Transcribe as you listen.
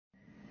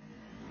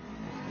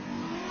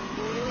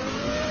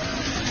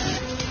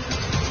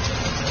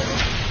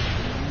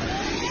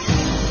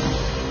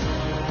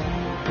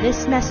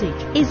This message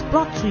is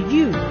brought to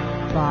you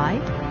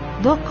by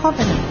The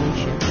Covenant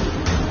Nation.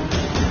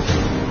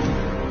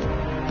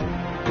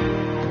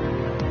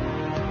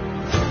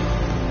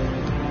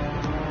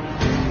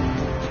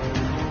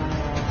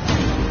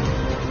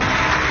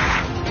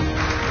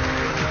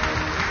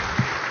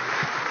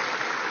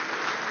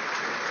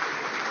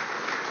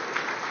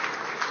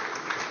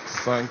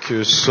 Thank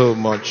you so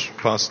much,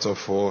 Pastor,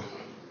 for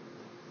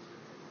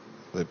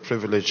the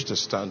privilege to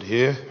stand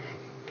here.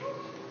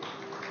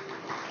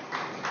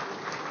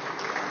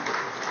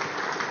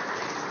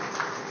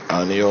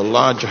 And your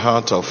large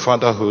heart of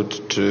fatherhood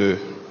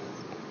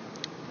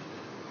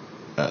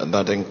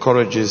that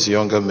encourages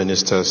younger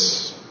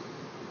ministers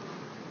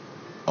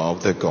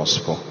of the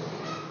gospel.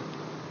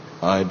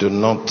 I do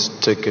not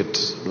take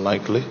it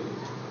lightly.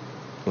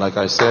 Like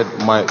I said,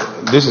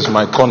 this is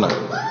my corner.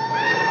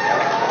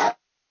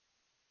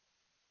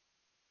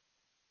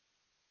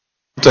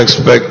 Don't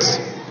expect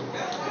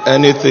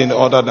anything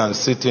other than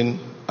sitting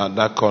at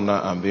that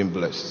corner and being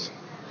blessed.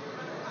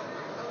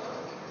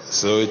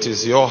 So it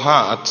is your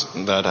heart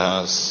that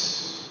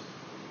has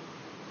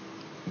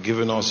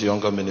given us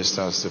younger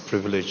ministers the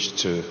privilege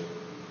to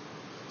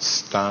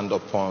stand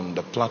upon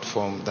the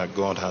platform that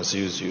God has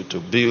used you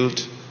to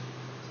build.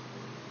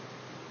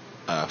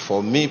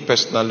 For me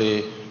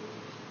personally,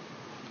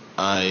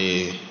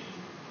 I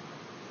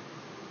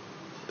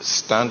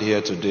stand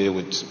here today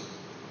with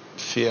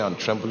fear and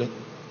trembling,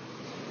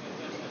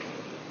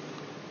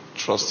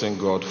 trusting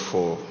God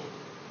for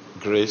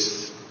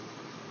grace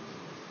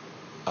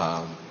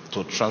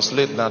to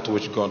translate that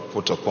which God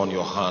put upon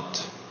your heart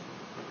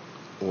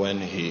when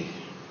He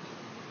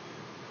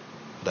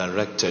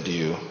directed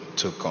you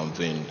to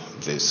convene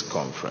this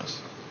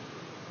conference.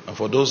 And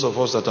for those of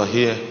us that are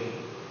here,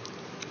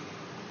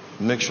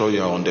 make sure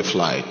you are on the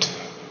flight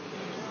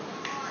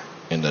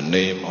in the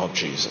name of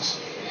Jesus.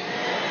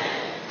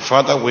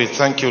 Father, we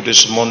thank you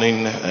this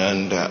morning,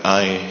 and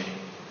I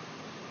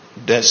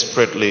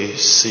desperately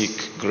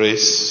seek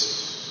grace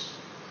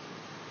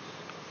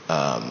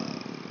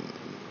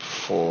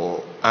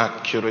for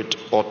accurate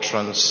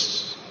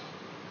utterance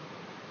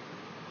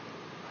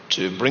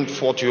to bring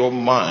forth your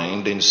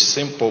mind in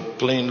simple,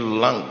 plain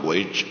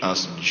language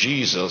as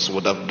Jesus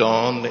would have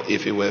done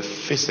if he were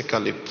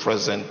physically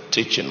present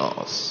teaching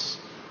us.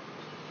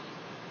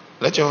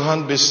 Let your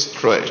hand be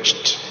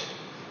stretched,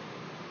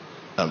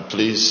 and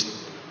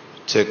please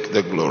take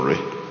the glory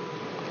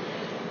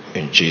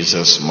in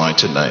Jesus'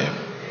 mighty name.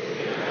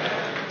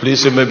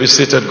 Please, you may be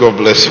seated. God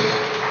bless you.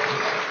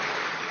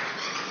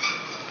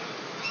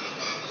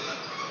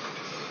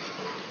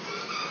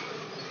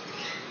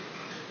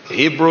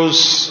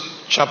 Hebrews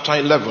chapter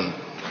 11.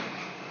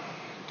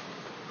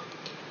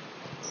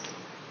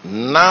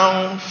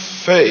 Now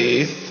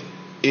faith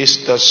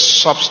is the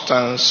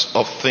substance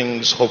of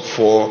things hoped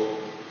for,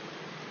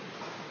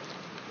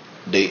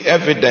 the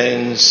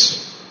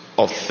evidence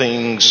of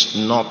things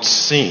not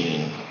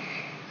seen.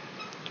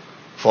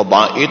 For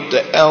by it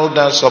the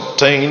elders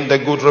obtained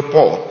a good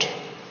report.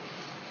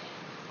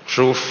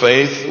 Through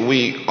faith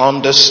we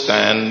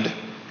understand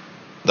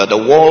that the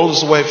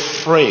worlds were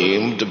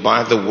framed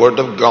by the word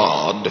of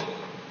God,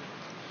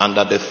 and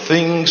that the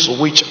things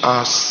which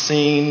are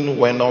seen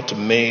were not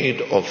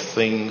made of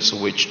things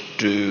which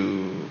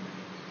do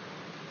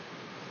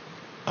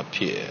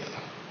appear.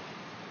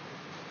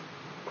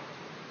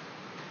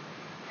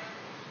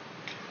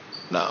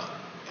 Now,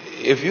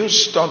 if you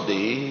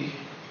study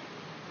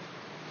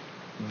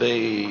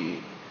the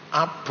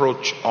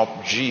approach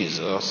of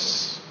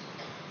Jesus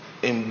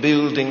in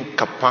building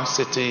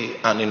capacity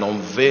and in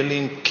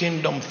unveiling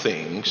kingdom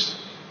things,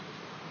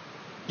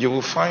 you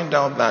will find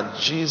out that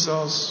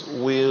Jesus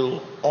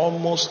will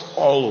almost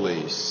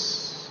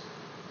always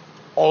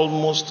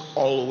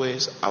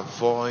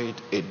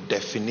avoid a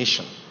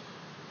definition.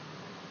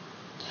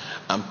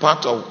 And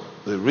part of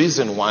the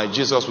reason why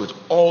Jesus would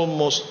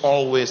almost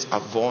always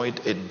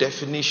avoid a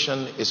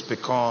definition is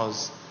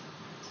because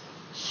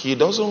he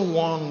doesn't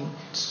want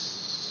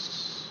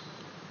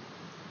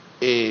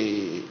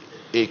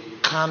a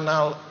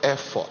carnal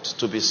effort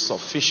to be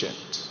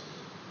sufficient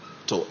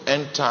to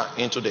enter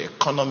into the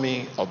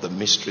economy of the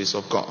mysteries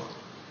of God.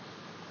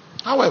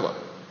 However,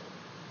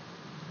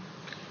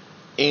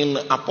 in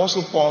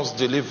Apostle Paul's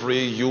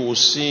delivery, you will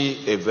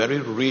see a very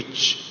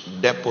rich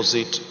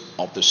deposit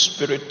of the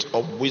spirit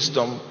of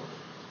wisdom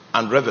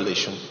and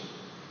revelation.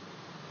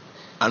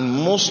 And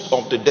most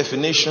of the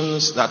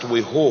definitions that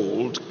we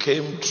hold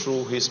came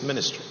through his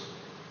ministry.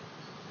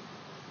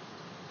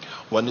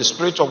 When the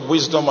spirit of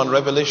wisdom and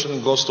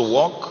revelation goes to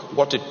work,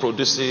 what it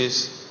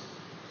produces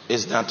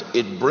is that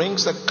it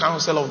brings the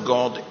counsel of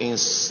God in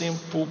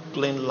simple,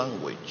 plain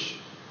language.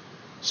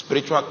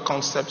 Spiritual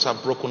concepts are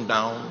broken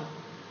down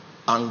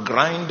and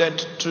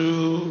grinded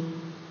to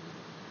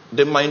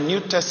the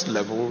minutest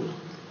level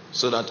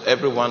so that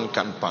everyone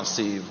can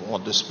perceive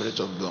what the Spirit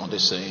of God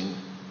is saying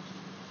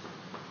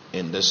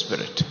in the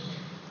Spirit.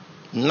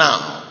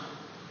 Now,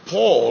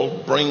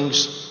 Paul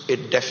brings a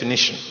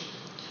definition.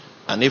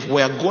 And if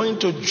we are going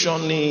to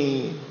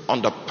journey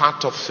on the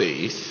path of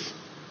faith,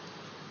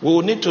 we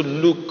will need to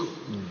look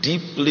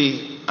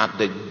deeply at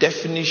the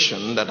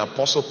definition that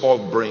Apostle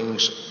Paul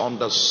brings on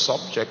the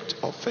subject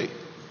of faith.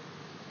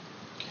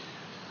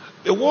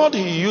 The word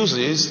he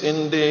uses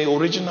in the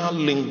original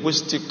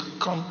linguistic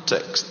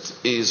context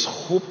is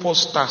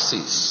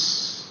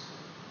hypostasis.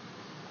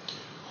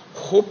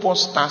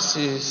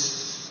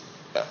 Hypostasis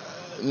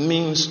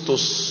means to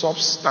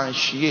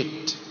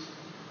substantiate.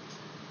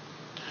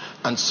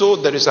 And so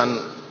there is an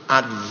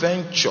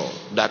adventure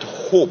that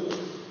hope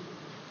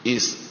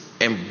is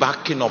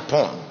embarking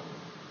upon.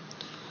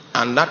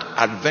 And that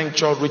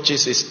adventure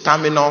reaches its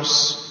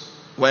terminus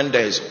when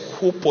there is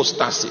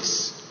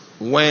hypostasis.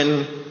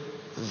 When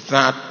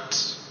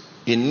that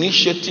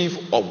initiative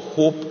of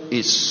hope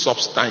is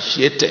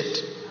substantiated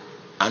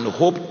and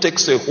hope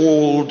takes a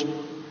hold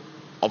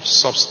of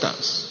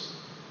substance.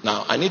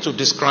 Now, I need to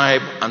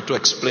describe and to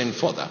explain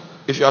further.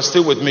 If you are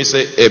still with me,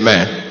 say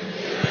amen. Amen.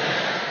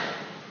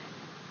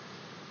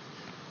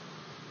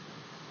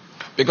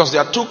 Because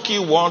there are two key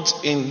words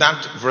in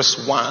that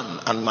verse 1,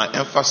 and my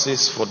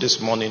emphasis for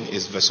this morning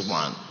is verse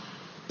 1.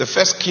 The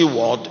first key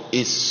word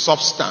is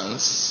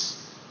substance.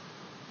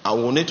 I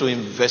will need to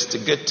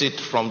investigate it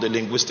from the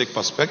linguistic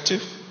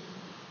perspective.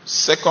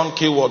 Second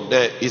key word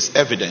there is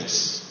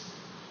evidence.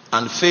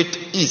 And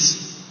faith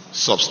is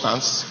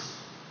substance.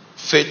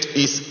 Faith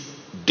is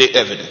the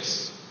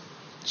evidence.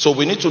 So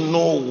we need to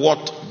know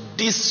what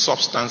this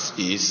substance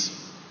is.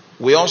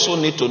 We also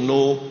need to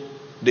know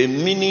the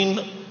meaning,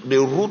 the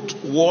root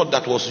word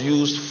that was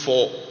used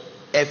for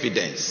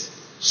evidence,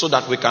 so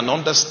that we can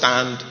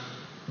understand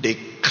the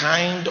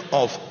kind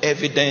of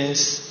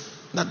evidence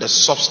that the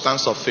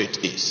substance of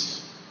faith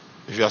is.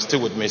 If you are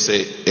still with me,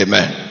 say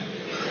amen. Amen.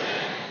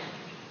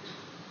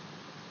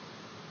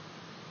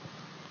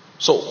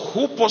 So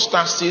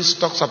hypostasis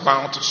talks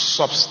about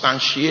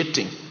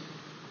substantiating.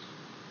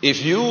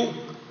 If you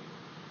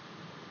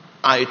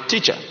are a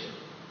teacher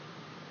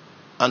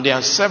and there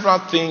are several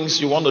things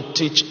you want to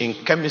teach in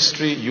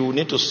chemistry, you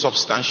need to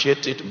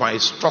substantiate it by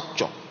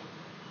structure.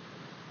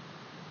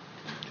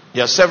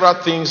 There are several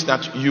things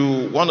that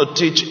you want to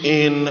teach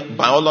in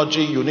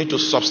biology. You need to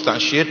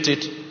substantiate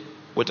it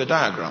with a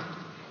diagram.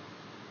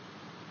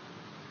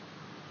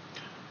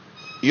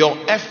 Your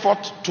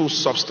effort to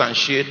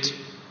substantiate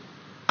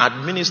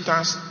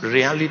administers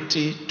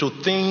reality to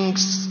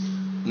things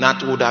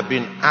that would have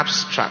been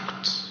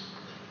abstract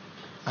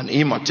and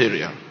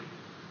immaterial.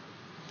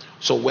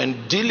 So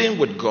when dealing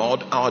with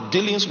God, our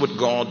dealings with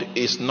God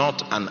is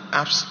not an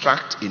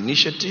abstract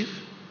initiative.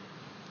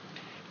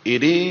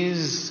 It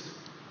is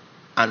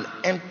an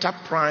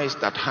enterprise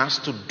that has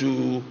to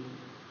do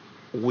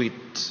with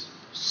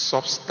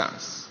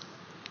substance.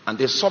 And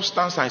the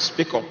substance I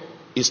speak of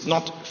is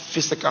not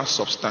physical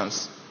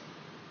substance,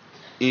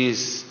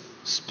 is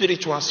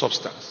spiritual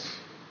substance.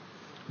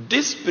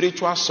 This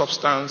spiritual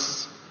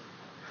substance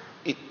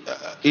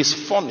is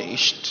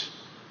furnished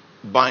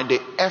by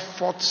the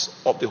efforts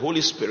of the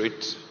Holy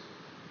Spirit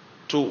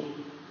to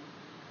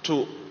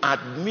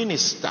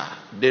administer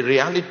the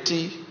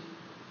reality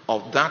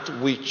of that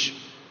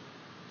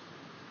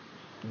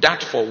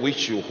for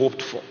which you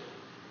hoped for.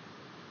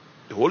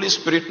 The Holy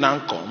Spirit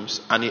now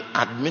comes and he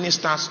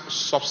administers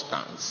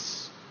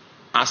substance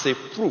as a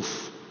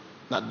proof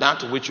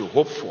that which you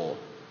hope for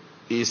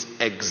is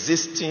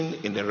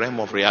existing in the realm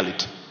of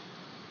reality.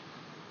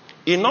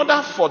 In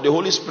order for the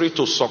Holy Spirit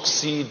to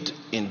succeed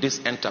in this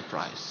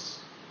enterprise,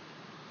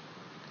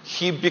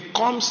 he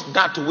becomes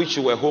that which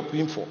you were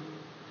hoping for,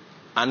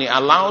 and he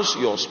allows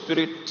your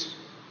spirit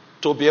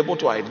to be able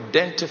to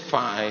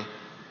identify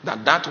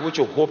that which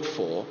you hoped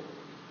for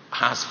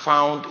has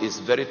found its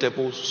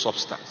veritable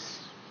substance.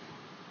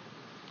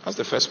 That's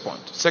the first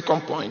point.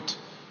 Second point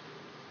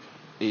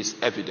is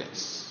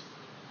evidence.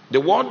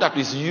 The word that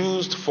is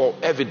used for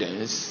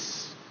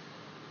evidence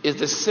is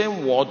the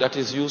same word that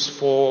is used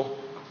for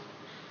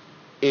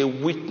a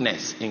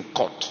witness in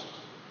court.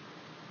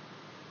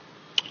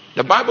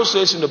 The Bible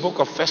says in the book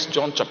of 1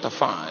 John chapter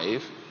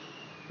 5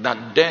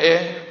 that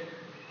there,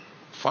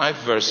 5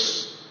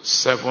 verse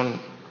 7,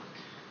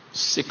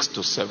 6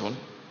 to 7,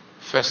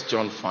 1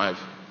 John 5,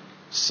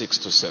 6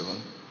 to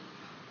 7.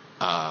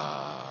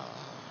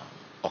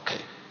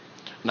 Okay.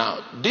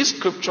 Now, this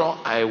scripture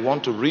I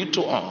want to read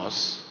to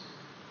us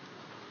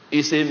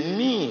is a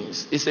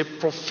means, is a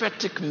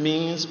prophetic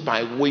means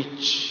by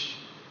which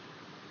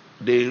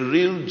the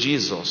real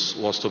Jesus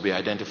was to be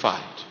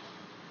identified.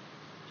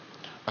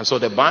 And so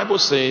the Bible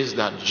says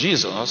that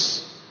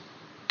Jesus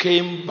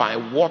came by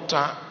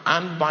water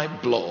and by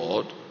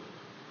blood,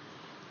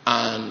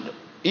 and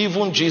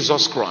even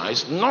Jesus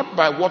Christ, not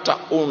by water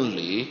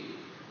only,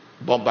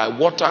 but by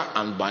water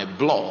and by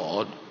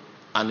blood,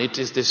 and it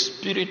is the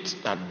Spirit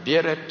that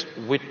beareth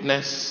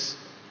witness,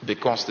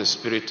 because the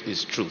Spirit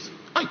is truth.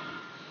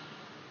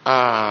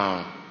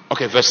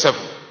 Okay, verse 7.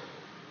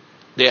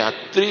 There are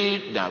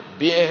three that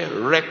bear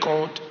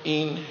record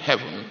in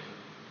heaven: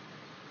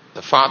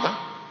 the Father,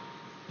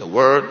 the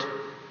Word,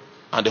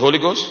 and the Holy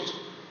Ghost.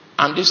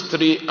 And these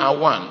three are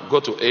one. Go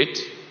to 8.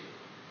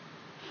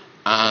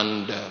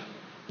 And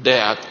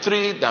there are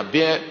three that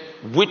bear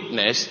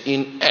witness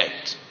in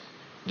earth: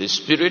 the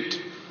spirit,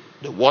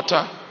 the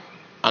water,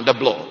 and the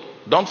blood.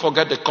 Don't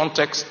forget the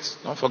context.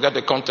 Don't forget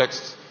the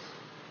context.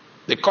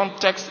 The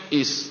context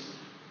is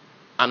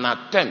an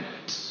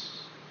attempt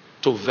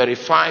to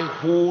verify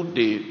who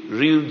the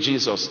real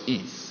Jesus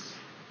is.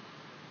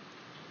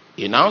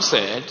 He now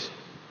said,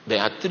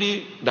 there are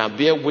three that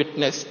bear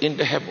witness in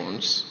the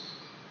heavens.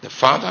 The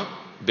Father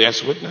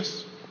bears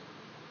witness.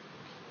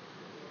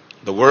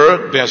 The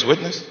Word bears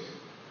witness.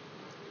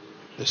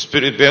 The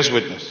Spirit bears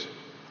witness.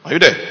 Are you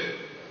there?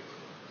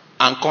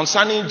 And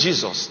concerning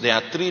Jesus, there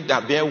are three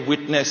that bear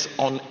witness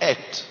on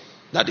earth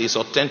that is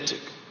authentic.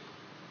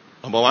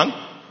 Number one,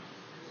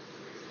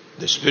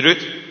 the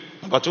Spirit.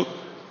 Number two,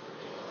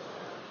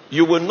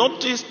 you will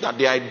notice that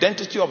the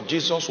identity of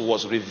Jesus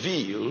was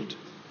revealed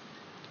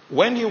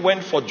when he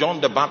went for John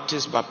the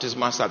Baptist's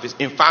baptismal service.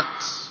 In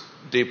fact,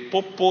 the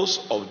purpose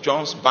of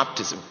John's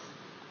baptism,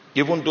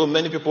 even though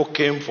many people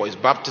came for his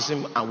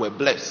baptism and were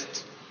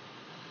blessed,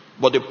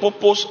 but the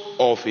purpose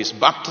of his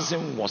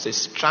baptism was a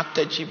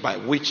strategy by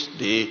which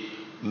the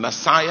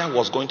Messiah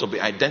was going to be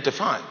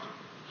identified.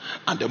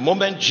 And the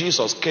moment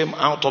Jesus came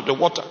out of the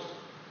water,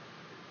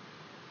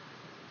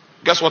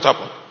 guess what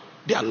happened?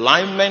 The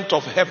alignment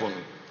of heaven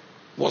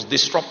was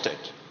disrupted.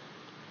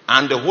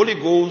 And the Holy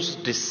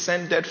Ghost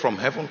descended from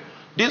heaven.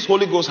 This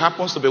Holy Ghost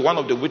happens to be one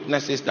of the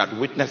witnesses that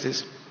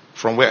witnesses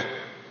from where?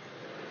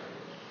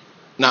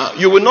 Now,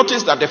 you will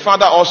notice that the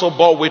Father also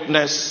bore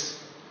witness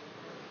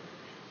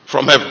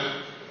from heaven.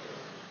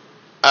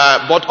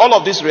 But all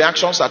of these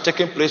reactions are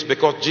taking place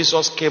because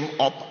Jesus came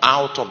up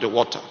out of the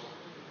water.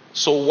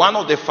 So one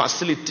of the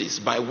facilities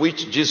by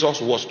which Jesus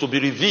was to be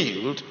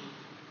revealed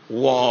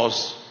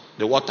was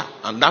the water.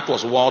 And that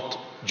was what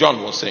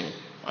John was saying.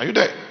 Are you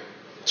there?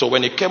 So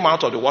when he came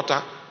out of the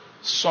water,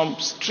 some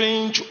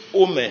strange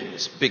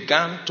omens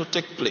began to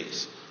take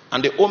place.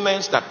 And the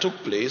omens that took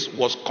place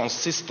was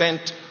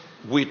consistent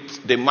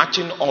with the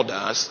marching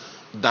orders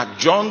that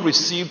John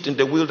received in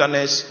the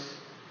wilderness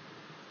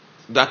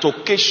that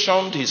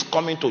occasioned his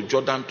coming to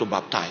Jordan to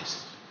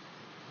baptize.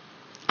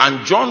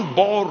 And John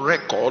bore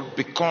record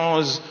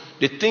because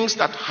the things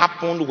that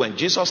happened when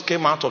Jesus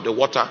came out of the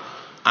water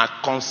are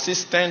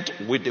consistent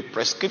with the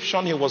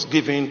prescription he was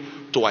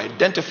given to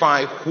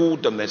identify who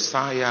the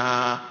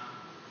Messiah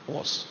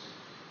was.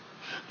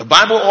 The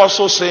Bible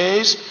also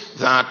says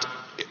that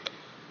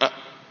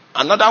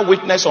another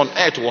witness on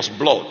earth was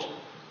blood.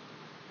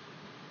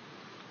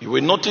 You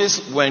will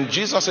notice when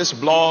Jesus'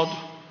 blood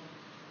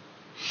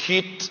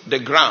hit the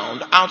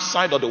ground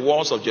outside of the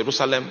walls of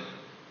Jerusalem,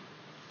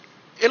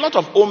 a lot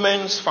of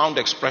omens found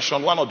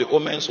expression. One of the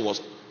omens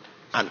was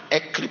an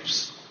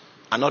eclipse.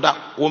 Another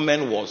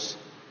omen was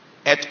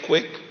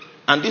earthquake.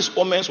 And these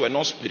omens were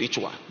not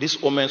spiritual.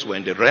 These omens were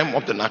in the realm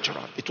of the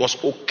natural. It was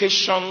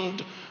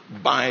occasioned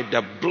by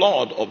the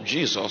blood of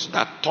Jesus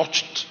that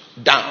touched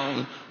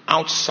down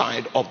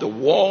outside of the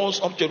walls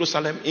of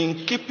Jerusalem,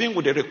 in keeping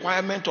with the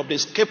requirement of the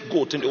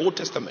scapegoat in the Old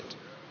Testament.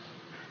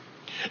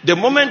 The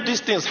moment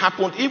these things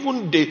happened,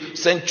 even the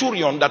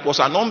centurion that was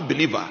an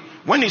unbeliever,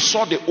 when he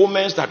saw the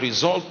omens that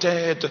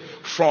resulted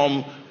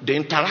from the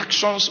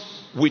interactions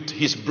with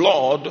his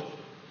blood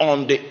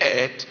on the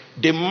earth,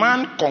 the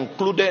man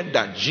concluded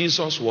that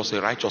Jesus was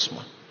a righteous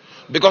man.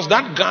 Because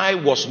that guy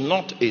was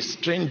not a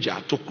stranger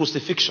to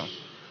crucifixion.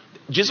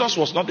 Jesus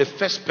was not the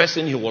first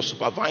person he was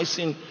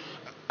supervising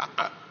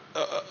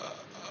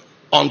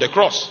on the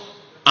cross.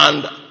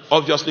 And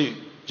obviously,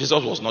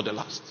 Jesus was not the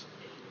last.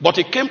 But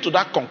he came to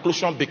that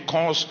conclusion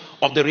because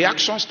of the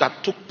reactions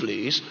that took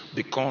place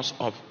because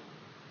of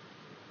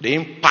the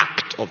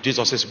impact of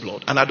Jesus'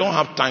 blood. And I don't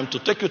have time to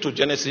take you to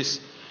Genesis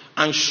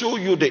and show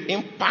you the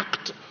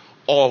impact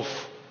of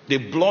the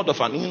blood of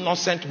an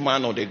innocent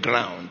man on the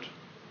ground.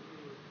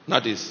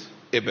 That is,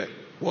 Abel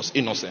was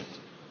innocent.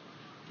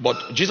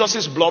 But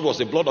Jesus' blood was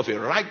the blood of a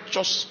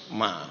righteous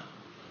man.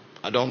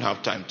 I don't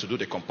have time to do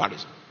the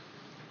comparison.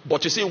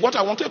 But you see, what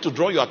I wanted to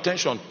draw your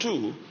attention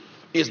to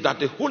is that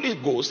the Holy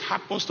Ghost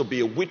happens to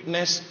be a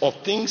witness of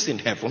things in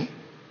heaven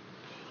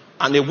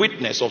and a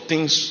witness of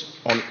things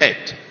on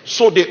earth.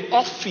 So the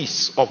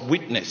office of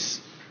witness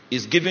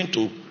is given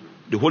to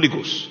the Holy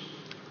Ghost.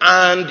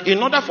 And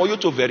in order for you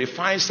to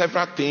verify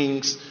several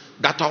things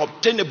that are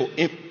obtainable,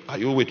 are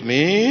you with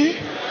me?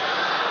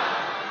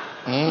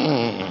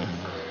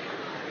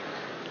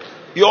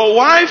 Your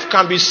wife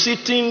can be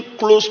sitting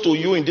close to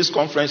you in this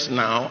conference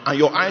now, and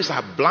your eyes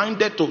are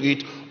blinded to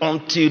it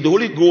until the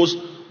Holy Ghost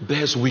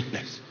bears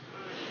witness.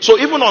 So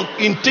even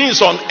in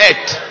things on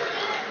earth,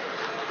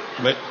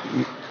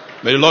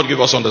 may the Lord give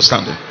us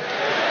understanding.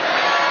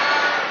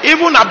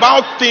 Even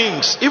about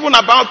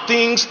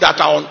things that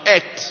are on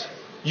earth,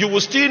 you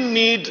will still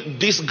need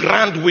this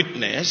grand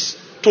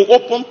witness to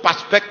open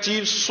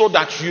perspectives so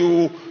that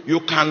you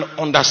can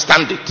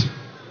understand it.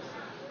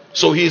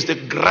 So he is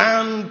the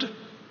grand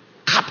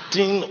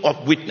captain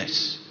of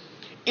witness.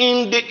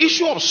 In the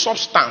issue of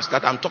substance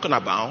that I'm talking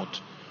about,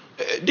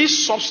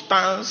 this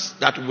substance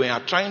that we are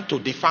trying to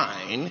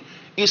define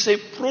is a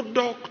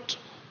product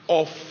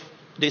of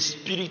the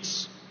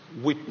Spirit's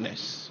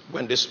witness.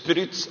 When the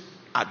Spirit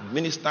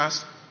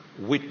administers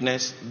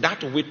witness.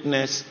 That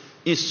witness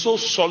is so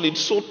solid,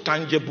 so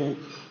tangible,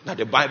 that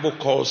the Bible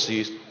calls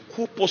it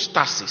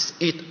hypostasis.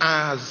 It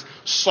has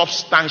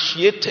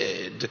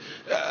substantiated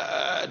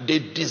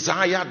the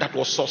desire that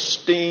was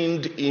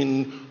sustained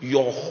in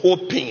your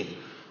hoping.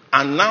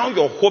 And now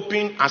your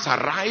hoping has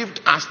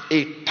arrived as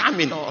a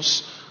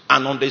terminus,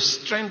 and on the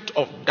strength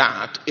of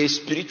that, a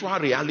spiritual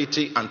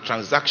reality and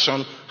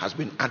transaction has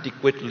been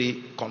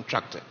adequately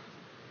contracted.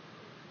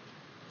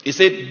 He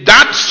said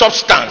that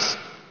substance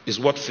is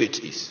what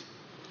faith is.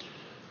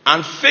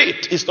 And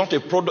faith is not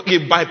a product.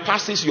 It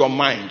bypasses your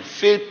mind.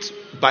 Faith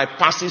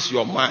bypasses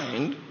your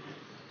mind.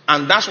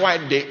 And that's why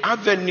the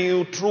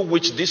avenue through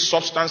which this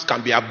substance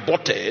can be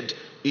aborted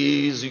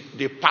is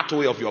the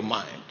pathway of your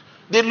mind.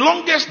 The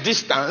longest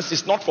distance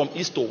is not from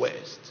east to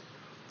west.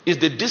 It's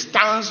the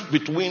distance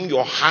between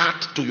your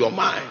heart to your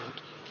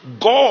mind.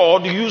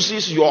 God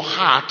uses your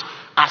heart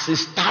as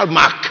his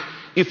tarmac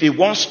if he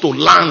wants to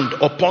land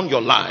upon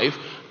your life.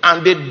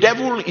 And the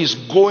devil is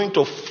going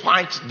to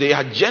fight the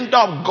agenda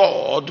of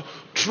God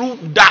through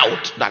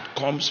doubt that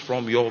comes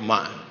from your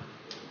mind.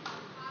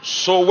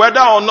 So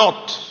whether or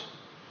not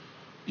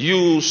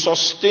you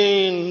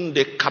sustain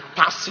the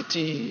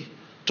capacity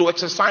to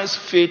exercise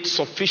faith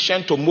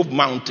sufficient to move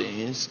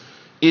mountains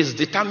is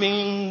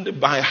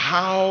determined by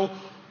how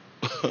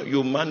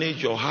you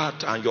manage your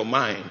heart and your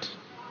mind.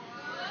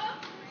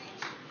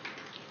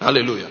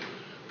 Hallelujah.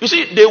 You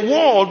see, the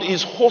world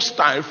is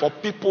hostile for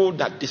people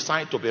that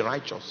decide to be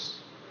righteous.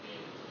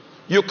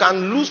 You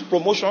can lose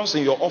promotions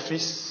in your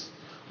office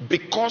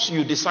because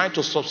you decide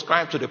to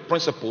subscribe to the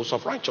principles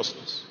of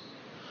righteousness.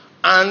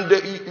 And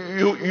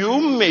you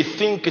may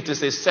think it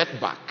is a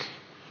setback.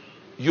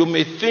 You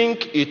may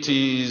think it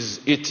is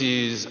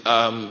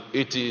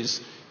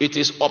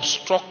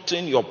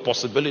obstructing your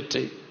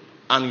possibility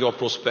and your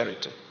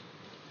prosperity.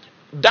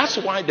 That's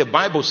why the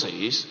Bible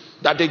says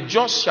that the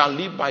just shall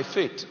live by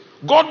faith.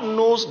 God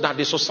knows that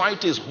the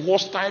society is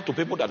hostile to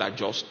people that are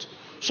just.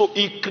 So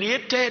he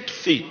created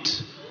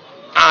faith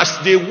as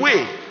the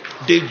way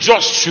the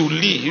just should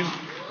live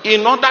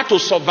in order to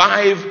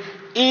survive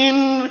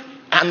in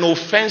an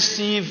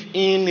offensive,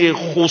 in a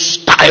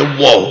hostile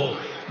world.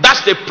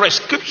 That's the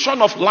prescription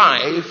of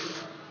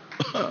life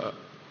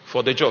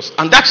for the just.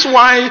 And that's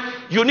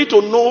why you need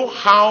to know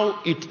how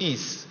it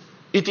is.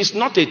 It is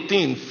not a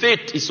thing.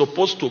 Faith is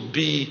supposed to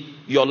be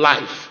your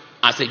life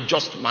as a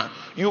just man.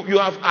 You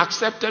have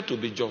accepted to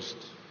be just.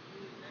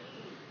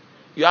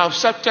 You have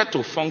accepted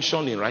to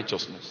function in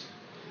righteousness.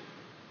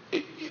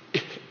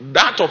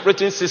 That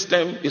operating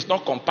system is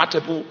not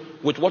compatible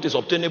with what is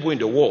obtainable in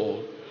the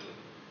world.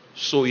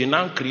 So he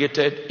now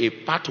created a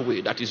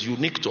pathway that is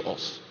unique to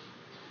us.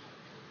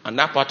 And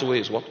that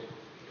pathway is what?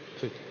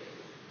 Faith.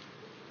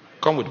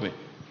 Come with me.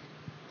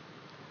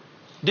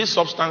 This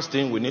substance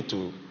thing, we need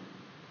to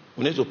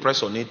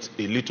press on it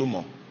a little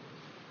more.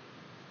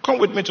 Come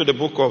with me to the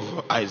book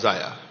of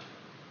Isaiah.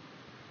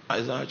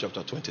 Isaiah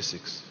chapter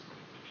 26.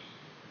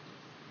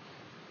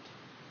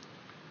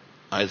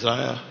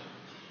 Isaiah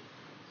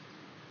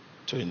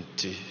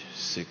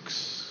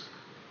 26.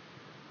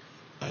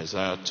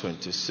 Isaiah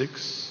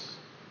 26.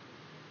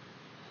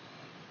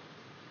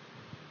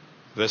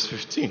 Verse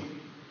 15.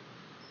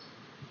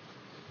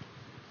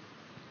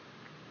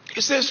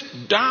 It says,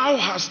 thou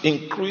hast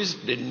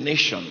increased the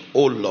nation,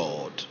 O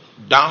Lord.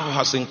 Thou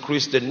hast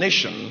increased the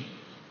nation.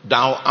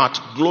 Thou art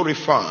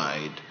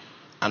glorified.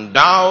 And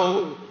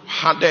thou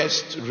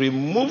hadst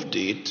removed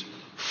it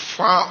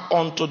far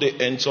unto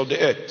the ends of the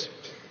earth.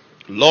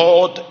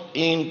 Lord,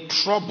 in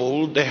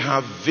trouble they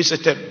have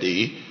visited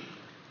thee,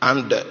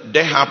 and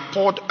they have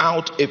poured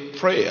out a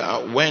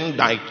prayer when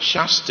thy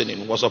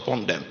chastening was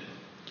upon them.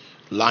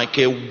 Like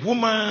a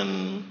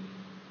woman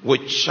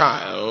with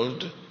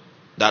child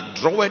that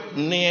draweth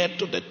near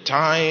to the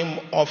time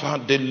of her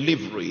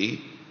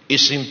delivery,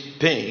 is in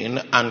pain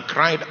and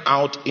cried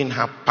out in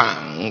her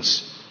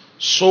pangs,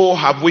 so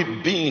have we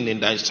been in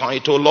thy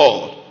sight, O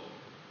Lord.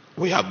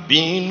 We have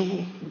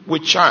been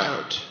with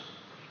child.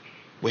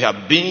 We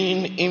have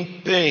been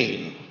in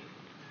pain.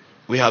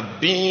 We have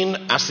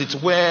been, as it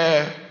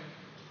were,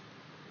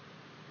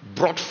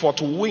 brought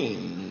forth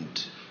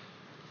wind.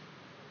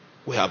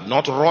 We have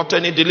not wrought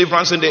any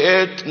deliverance in the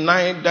earth,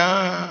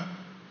 neither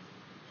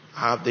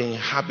have the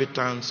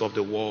inhabitants of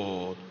the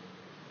world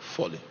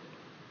fallen.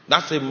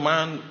 That's a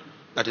man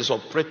that is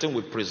operating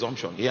with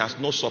presumption. He has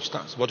no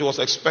substance, but he was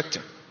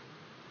expecting.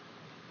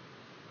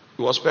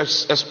 He was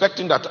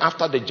expecting that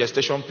after the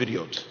gestation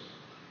period,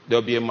 there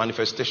will be a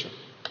manifestation.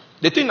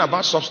 The thing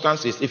about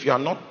substance is, if you are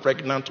not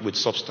pregnant with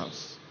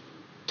substance,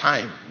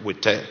 time will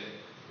tell.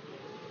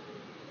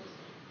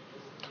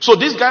 So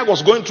this guy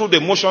was going through the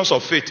motions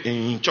of faith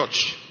in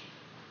church.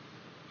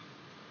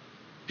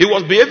 He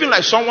was behaving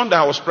like someone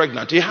that was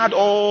pregnant. He had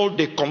all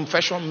the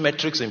confession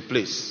metrics in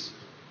place.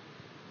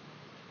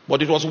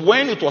 But it was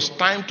when it was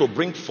time to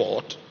bring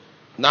forth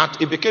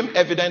that it became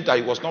evident that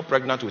he was not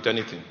pregnant with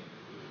anything.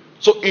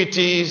 So it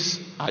is,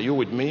 are you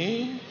with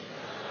me?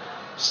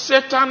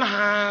 Satan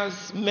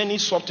has many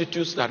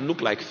substitutes that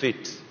look like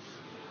faith.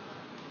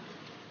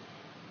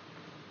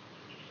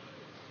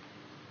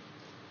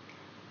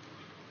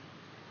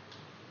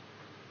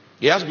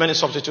 He has many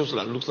substitutes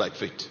that looks like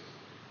faith.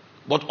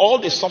 But all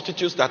the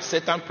substitutes that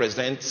Satan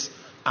presents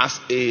as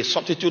a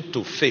substitute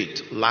to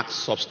faith lacks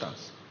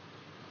substance.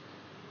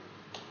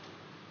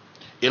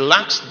 It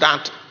lacks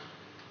that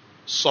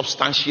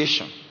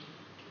substantiation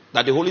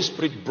that the Holy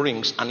Spirit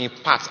brings and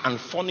imparts and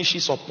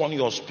furnishes upon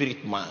your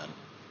spirit man.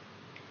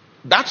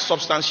 That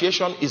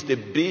substantiation is the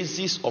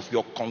basis of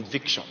your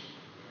conviction.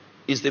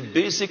 Is the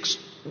basics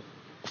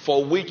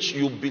for which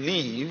you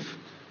believe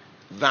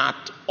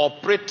that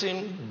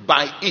operating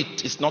by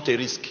it is not a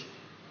risk.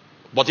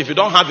 But if you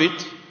don't have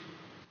it,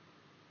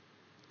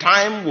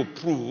 time will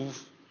prove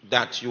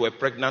that you were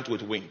pregnant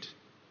with wind.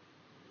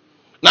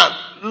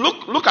 Now,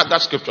 look at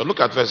that scripture. Look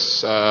at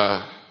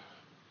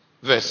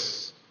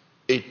verse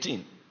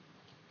 18.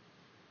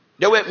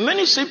 There were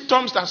many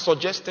symptoms that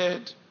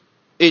suggested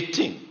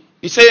 18.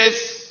 It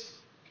says,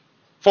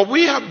 for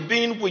we have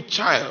been with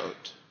child.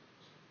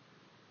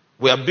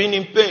 We have been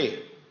in pain.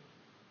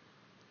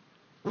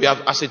 We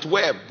have, as it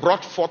were,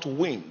 brought forth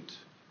wind.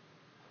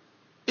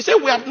 He said,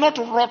 we have not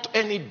wrought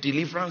any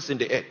deliverance in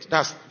the earth.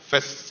 That's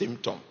first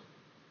symptom.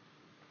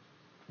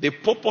 The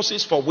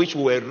purposes for which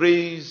we were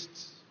raised,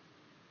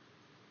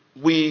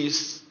 we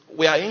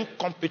are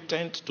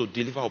incompetent to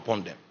deliver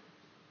upon them.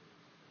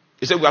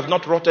 He said, we have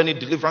not wrought any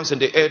deliverance in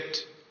the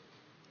earth,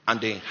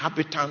 and the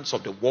inhabitants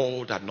of the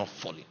world are not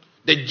fallen.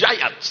 The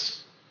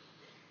giants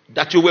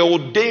that you were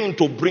ordained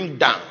to bring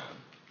down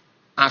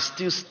are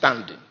still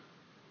standing.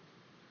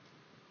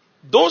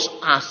 Those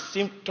are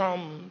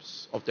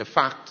symptoms of the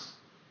fact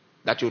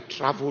that you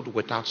traveled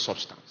without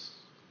substance.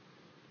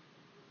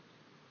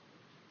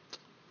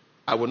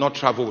 I will not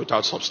travel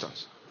without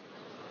substance.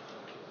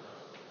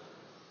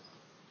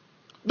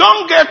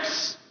 Don't get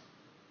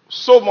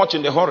so much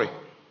in the hurry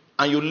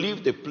and you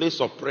leave the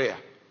place of prayer.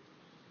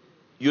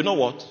 You know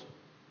what?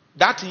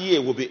 That year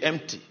will be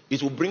empty.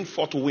 It will bring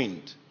forth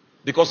wind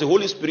because the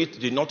Holy Spirit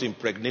did not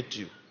impregnate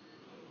you.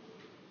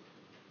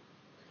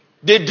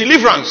 The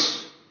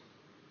deliverance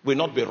will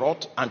not be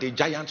wrought and the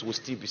giants will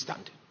still be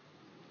standing.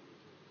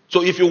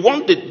 So if you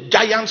want the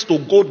giants to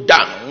go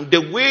down,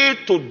 the way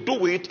to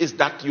do it is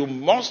that you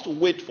must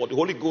wait for the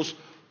Holy Ghost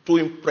to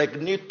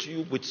impregnate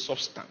you with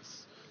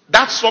substance.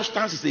 That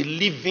substance is a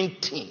living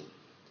thing.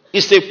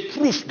 It's a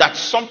proof that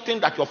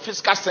something that your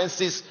physical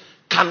senses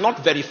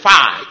cannot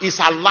verify is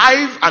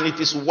alive and it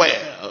is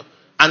well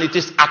and it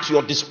is at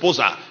your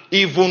disposal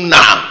even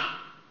now.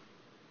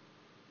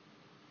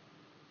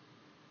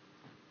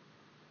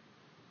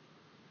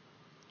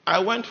 I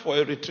went for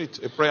a retreat,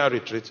 a prayer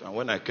retreat, and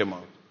when I came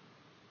out,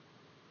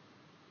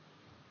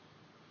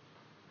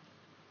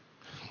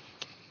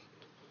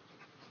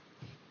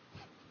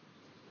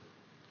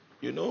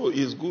 you know,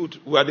 it's good.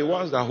 We are the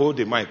ones that hold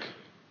the mic.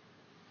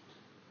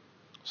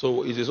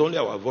 So it is only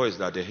our voice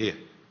that they hear.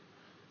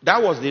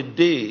 That was the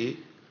day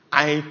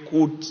I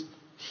could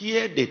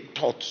hear the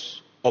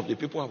thoughts of the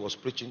people I was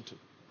preaching to.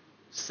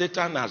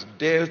 Satan has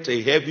dealt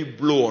a heavy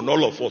blow on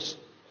all of us.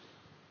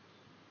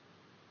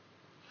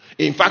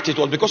 In fact, it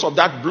was because of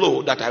that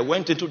blow that I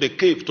went into the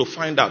cave to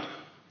find out,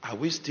 are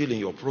we still in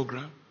your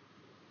program?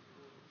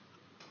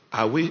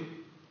 Are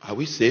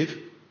we safe?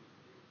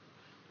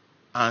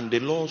 And the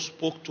Lord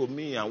spoke to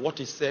me, and what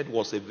he said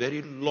was a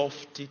very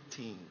lofty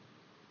thing.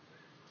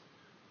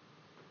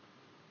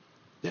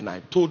 Then I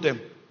told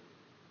them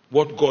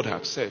what God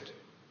had said.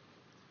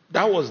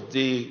 That was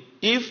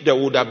if there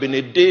would have been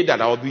a day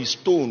that I would be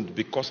stoned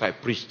because I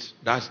preached,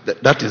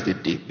 that is the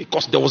day.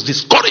 Because there was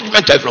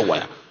discouragement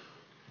everywhere.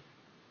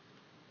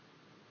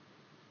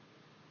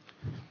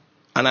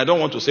 And I don't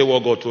want to say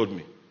what God told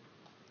me.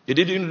 It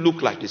didn't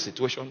look like the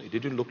situation. It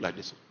didn't look like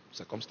the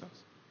circumstance.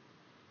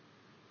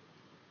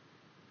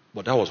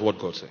 But that was what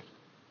God said.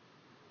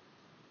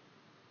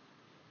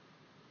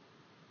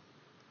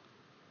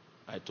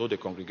 I told the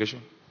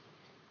congregation.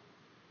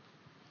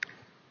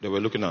 They were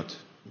looking at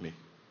me.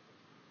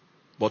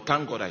 But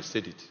thank God I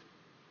said it.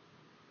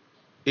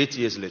 8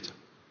 years later,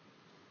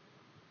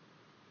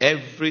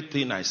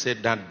 everything I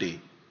said that day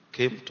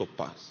came to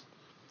pass.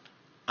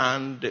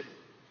 And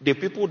the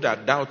people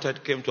that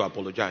doubted came to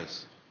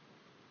apologize.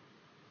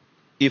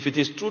 If it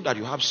is true that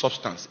you have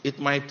substance, it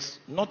might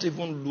not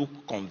even look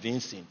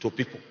convincing to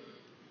people.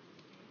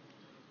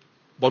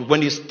 But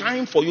when it's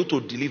time for you to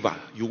deliver,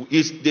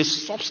 it's the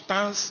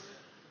substance.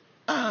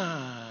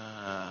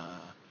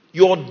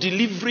 Your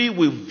delivery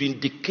will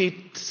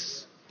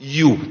vindicate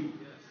you.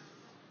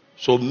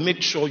 So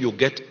make sure you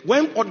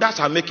when others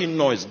are making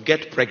noise,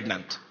 get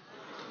pregnant.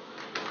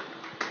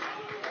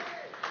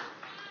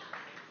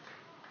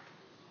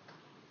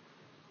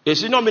 A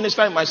senior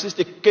minister in my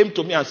sister came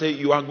to me and said,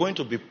 you are going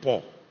to be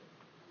poor.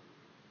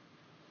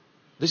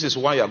 This is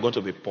why you are going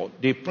to be poor.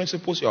 The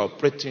principles you are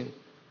operating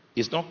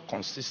is not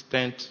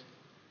consistent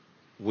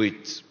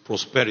with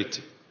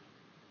prosperity.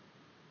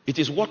 It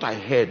is what I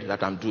heard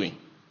that I'm doing.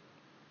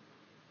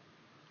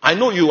 I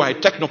know you are a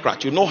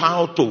technocrat. You know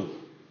how to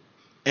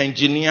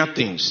engineer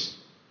things.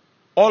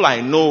 All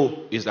I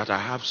know is that I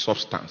have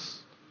substance.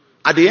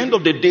 At the end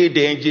of the day,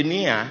 the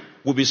engineer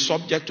will be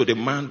subject to the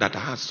man that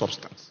has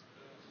substance.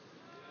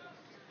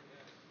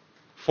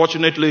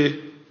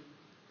 Fortunately,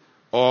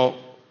 or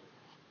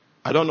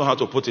I don't know how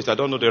to put it, I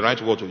don't know the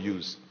right word to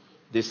use.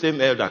 The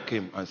same elder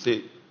came and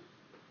said,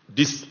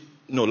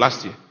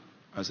 last year,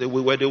 and said,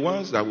 we were the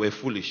ones that were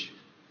foolish.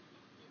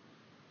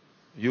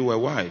 You were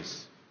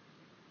wise.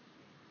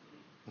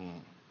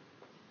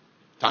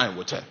 Time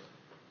will tell.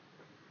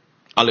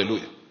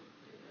 Hallelujah.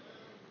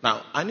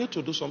 Now, I need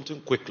to do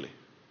something quickly.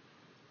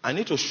 I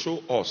need to show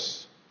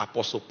us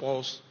Apostle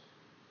Paul's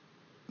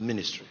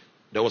ministry.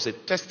 There was a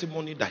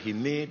testimony that he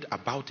made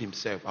about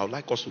himself. I would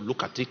like us to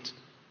look at it.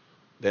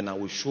 Then I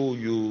will show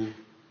you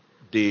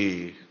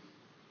the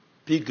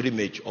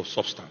pilgrimage of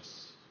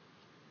substance.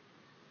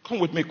 Come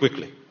with me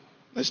quickly.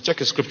 Let's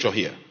check a scripture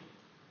here.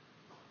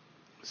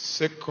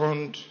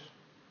 Second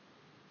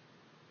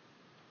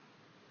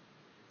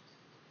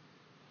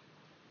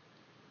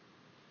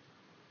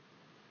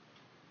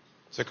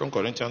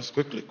Corinthians,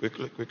 quickly.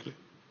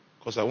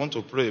 Because I want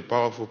to pray a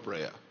powerful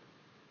prayer.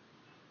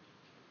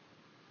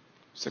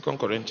 2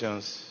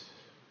 Corinthians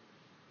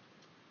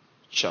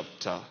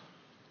chapter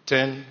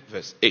 10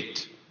 verse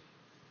 8.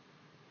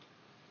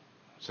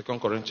 2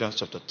 Corinthians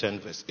chapter 10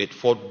 verse 8.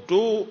 For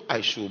though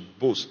I should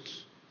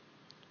boast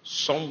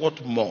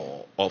somewhat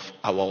more of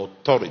our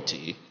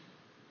authority,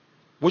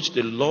 which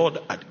the Lord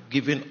had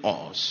given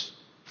us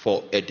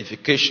for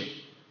edification,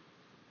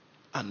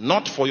 and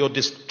not for your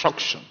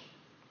destruction,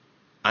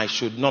 I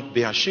should not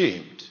be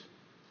ashamed,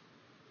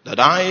 that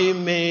I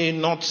may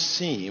not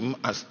seem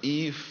as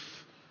if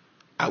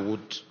I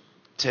would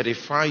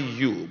terrify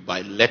you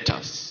by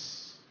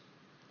letters.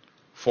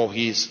 For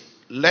his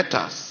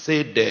letters,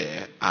 say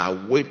there, are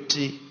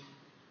weighty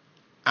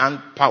and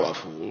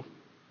powerful,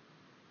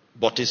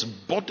 but his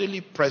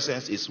bodily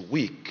presence is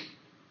weak,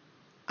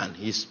 and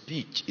his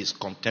speech is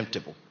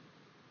contemptible.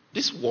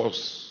 This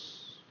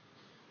was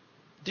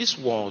the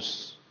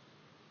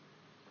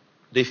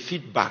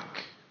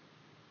feedback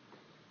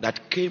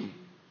that came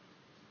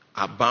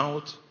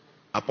about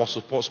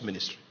Apostle Paul's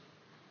ministry.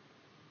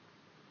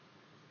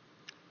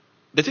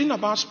 The thing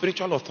about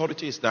spiritual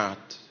authority is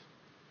that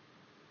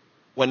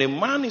when a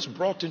man is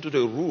brought into the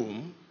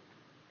room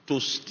to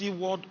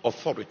steward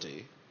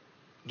authority,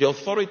 the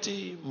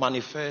authority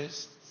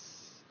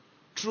manifests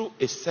through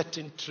a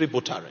certain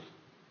tributary.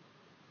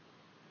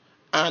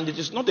 And it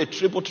is not a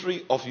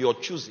tributary of your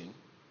choosing,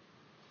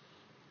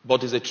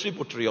 but is a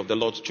tributary of the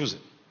Lord's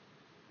choosing.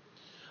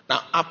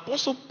 Now,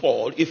 Apostle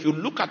Paul, if you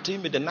look at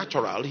him in the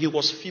natural, he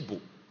was feeble.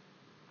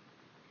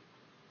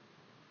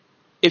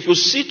 If you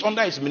sit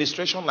under his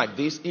ministration like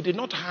this, he did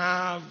not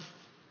have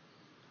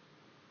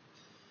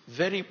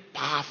very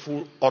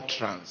powerful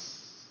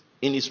utterance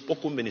in his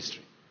spoken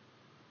ministry.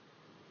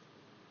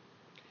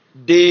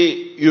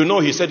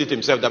 He said it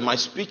himself, that my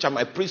speech and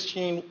my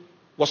preaching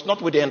was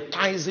not with the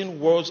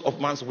enticing words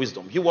of man's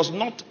wisdom. He was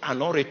not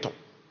an orator.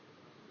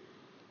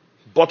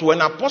 But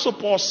when Apostle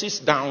Paul sits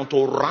down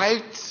to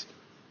write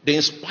the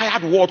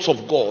inspired words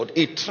of God,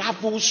 it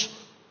travels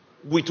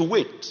with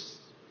weight.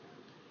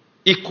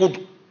 It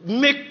could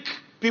make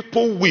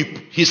people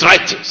weep, his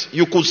writings.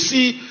 You could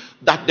see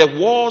that there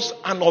was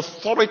an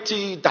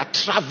authority that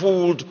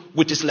traveled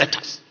with his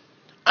letters.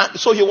 And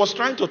so he was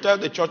trying to tell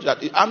the church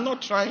that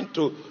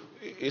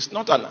it's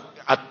not an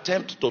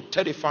attempt to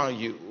terrify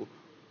you.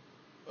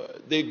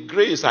 The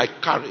grace I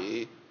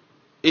carry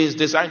is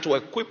designed to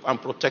equip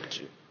and protect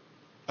you.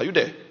 Are you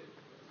there?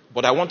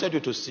 But I wanted you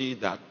to see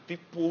that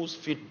people's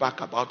feedback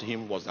about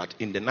him was that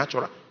in the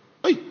natural.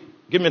 Hey,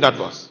 give me that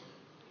verse.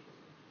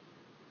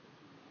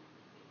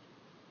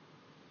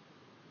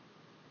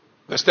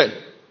 Verse 10.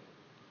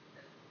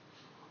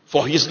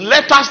 For his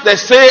letters, they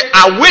say,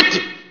 are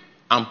weighty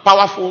and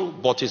powerful,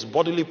 but his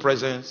bodily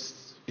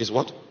presence is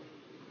what?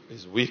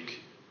 Is weak.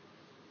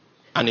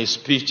 And his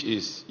speech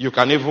is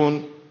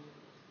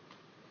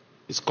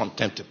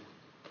contemptible.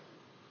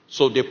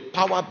 So the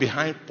power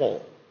behind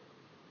Paul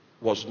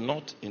was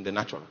not in the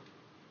natural.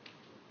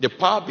 The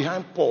power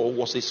behind Paul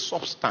was a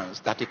substance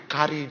that he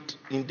carried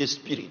in the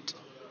spirit.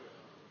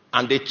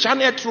 And the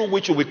channel through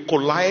which we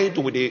collide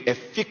with the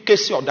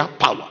efficacy of that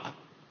power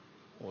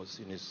was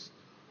in his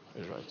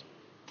right.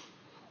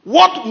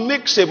 What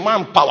makes a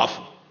man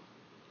powerful?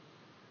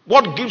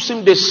 What gives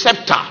him the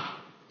scepter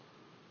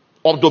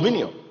of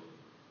dominion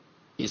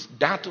is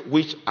that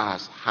which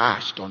has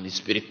hatched on his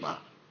spirit man.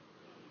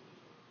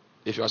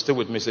 If you are still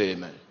with me, say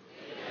amen.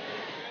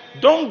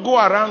 Don't go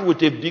around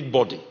with a big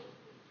body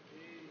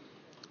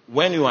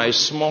when you are a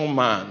small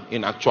man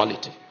in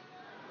actuality.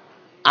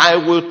 I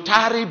will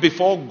tarry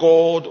before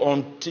God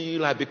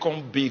until I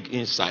become big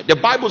inside. The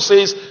Bible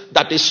says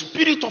that the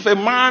spirit of a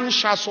man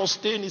shall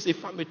sustain his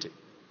infirmity.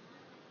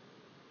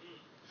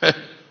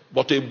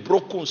 But a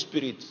broken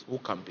spirit, who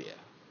can bear?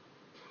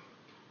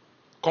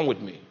 Come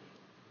with me.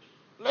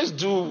 Let's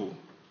do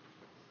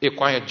a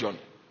quiet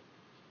journey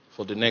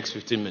for the next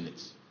 15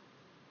 minutes.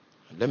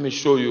 Let me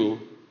show you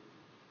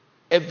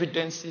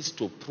evidences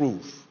to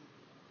prove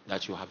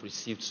that you have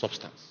received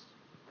substance.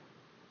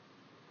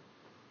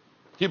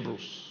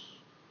 Hebrews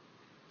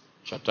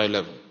chapter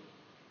 11.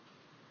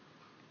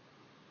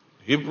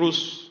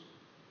 Hebrews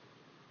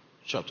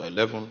chapter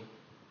 11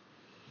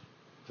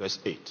 Verse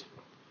 8.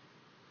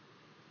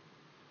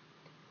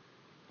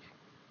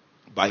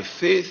 By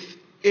faith,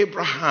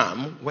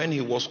 Abraham, when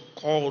he was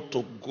called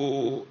to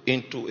go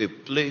into a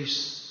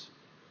place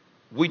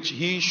which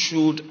he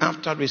should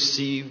after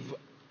receive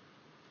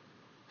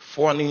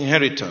for an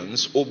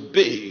inheritance,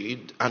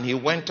 obeyed, and he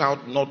went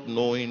out not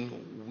knowing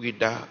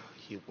whither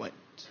he went.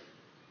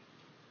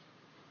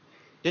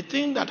 The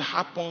thing that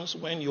happens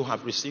when you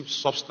have received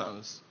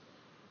substance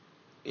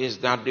is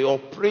that the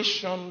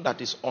operation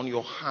that is on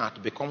your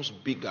heart becomes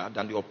bigger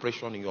than the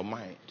operation in your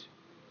mind.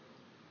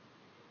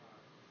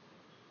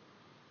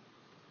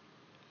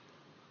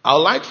 I'd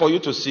like for you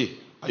to see.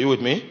 Are you with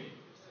me?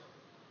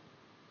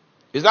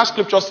 Is that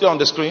scripture still on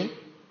the screen?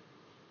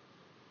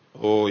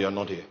 Oh, you're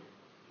not here.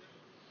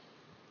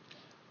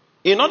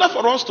 In order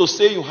for us to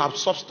say you have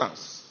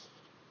substance,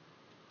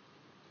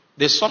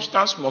 the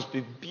substance must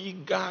be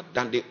bigger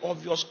than the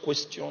obvious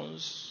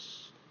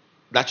questions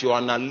that your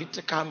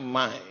analytical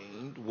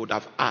mind would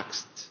have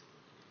asked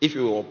if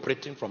you were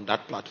operating from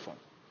that platform.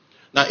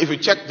 Now, if you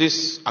check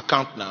this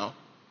account now,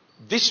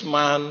 this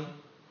man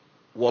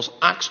was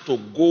asked to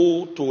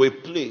go to a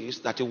place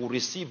that he will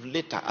receive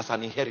later as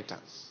an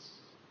inheritance.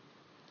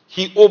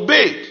 He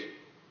obeyed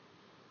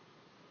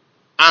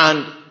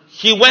and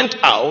he went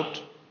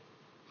out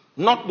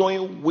not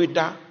knowing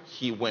whither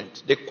he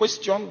went. The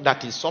question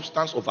that his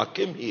substance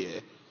overcame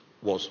here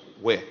was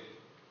where.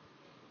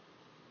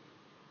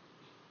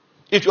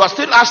 If you are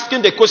still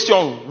asking the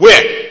question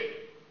where,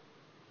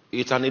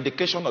 it's an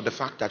indication of the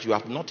fact that you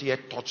have not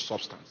yet touched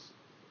substance.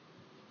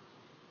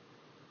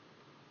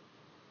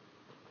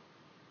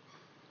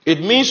 It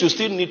means you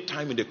still need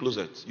time in the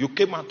closet. You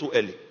came out too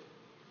early.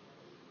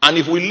 And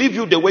if we leave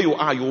you the way you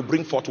are, you will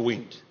bring forth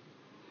wind.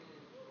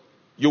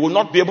 You will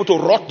not be able to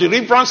rock the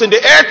deliverance in the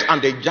earth,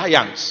 and the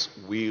giants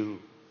will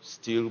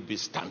still be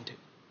standing.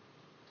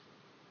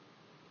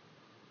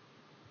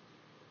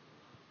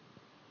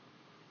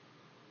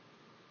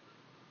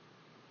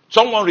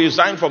 Someone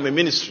resigned from a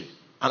ministry,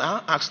 and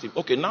I asked him,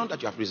 okay, now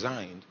that you have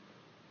resigned,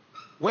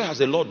 where has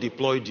the Lord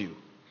deployed you?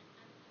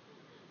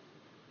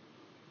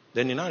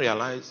 Then he now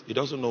realized he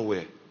doesn't know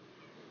where.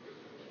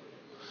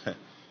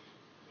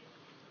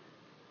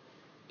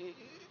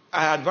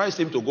 I advised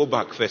him to go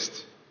back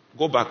first.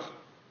 Go back.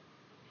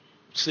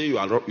 Say you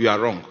are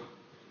wrong.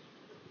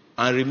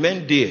 And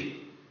remain there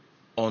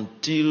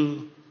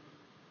until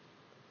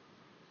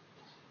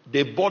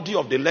the body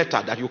of the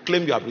letter that you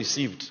claim you have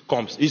received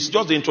comes. It's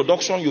just the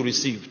introduction you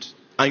received.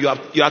 And you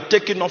are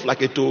taken off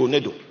like a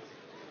tornado.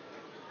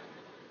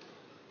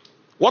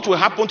 What will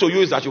happen to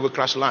you is that you will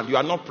crash land. You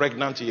are not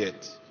pregnant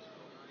yet.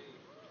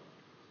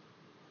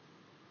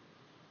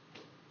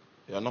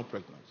 You are not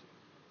pregnant.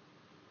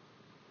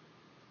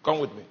 Come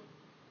with me.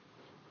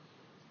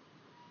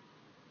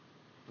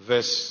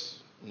 Verse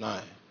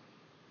 9.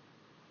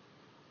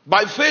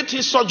 By faith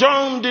he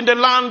sojourned in the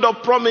land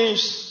of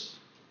promise,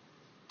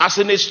 as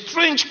in a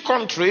strange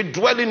country,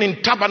 dwelling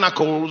in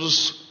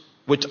tabernacles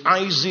with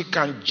Isaac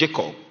and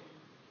Jacob,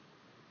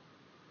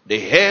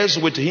 the heirs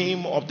with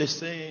him of the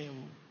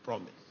same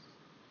promise.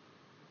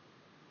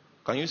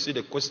 Can you see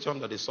the question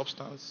that the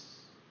substance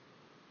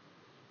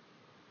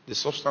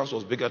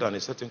was bigger than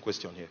a certain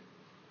question here?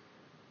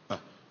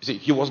 You see,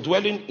 he was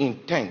dwelling in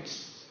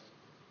tents.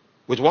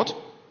 With what?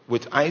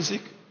 With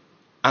Isaac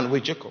and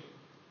with Jacob.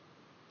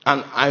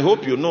 And I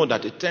hope you know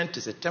that a tent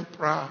is a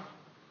temporary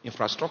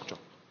infrastructure.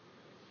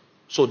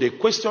 So the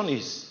question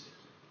is,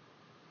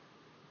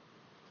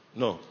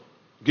 no,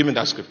 give me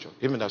that scripture.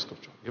 Give me that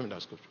scripture. Give me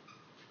that scripture.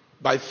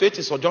 By faith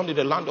he sojourned in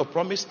the land of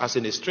promise, as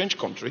in a strange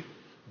country,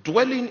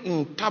 dwelling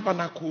in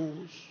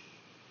tabernacles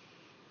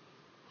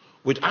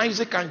with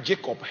Isaac and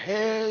Jacob,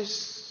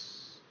 heirs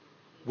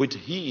with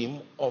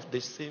him of the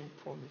same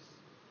promise.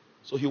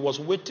 So he was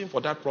waiting for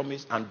that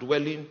promise and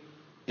dwelling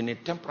in a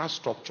temporal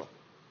structure.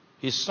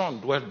 His son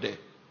dwelt there.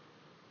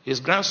 His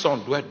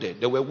grandson dwelt there.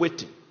 They were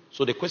waiting.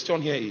 So the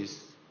question here is,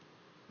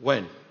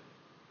 when?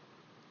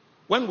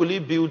 When will he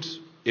build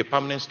a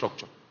permanent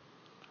structure?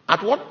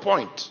 At what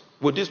point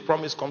will this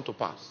promise come to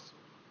pass?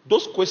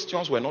 Those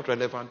questions were not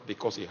relevant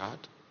because he had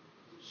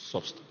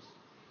substance.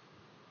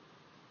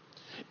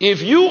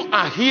 If you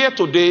are here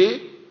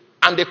today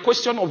and the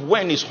question of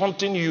when is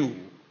haunting you,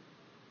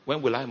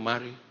 when will I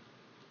marry?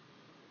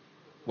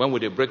 When will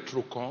the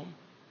breakthrough come?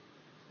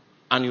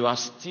 And you are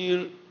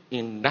still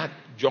in that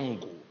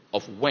jungle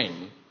of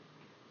when,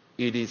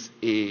 it is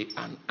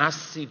an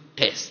acid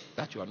test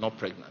that you are not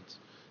pregnant.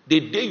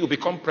 The day you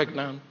become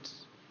pregnant,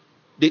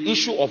 the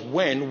issue of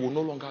when will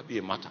no longer be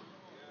a matter.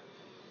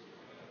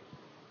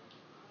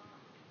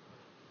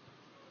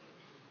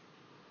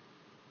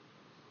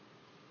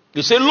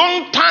 It's a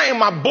long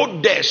time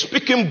abode there,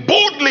 speaking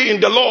boldly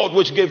in the Lord,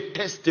 which gave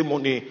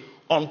testimony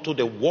unto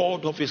the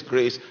word of his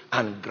grace,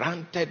 and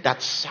granted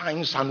that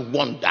signs and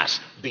wonders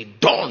be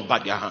done by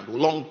their hand. A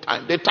long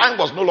time. The time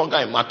was no longer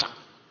a matter.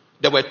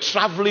 They were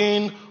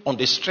traveling on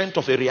the strength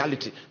of a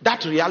reality.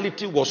 That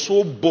reality was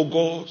so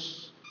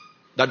bogus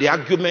that the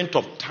argument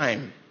of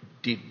time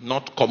did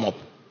not come up.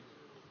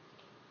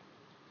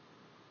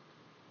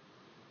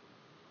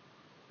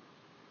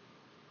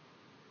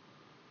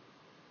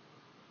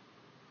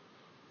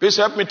 Please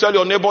help me tell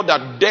your neighbor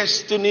that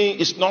destiny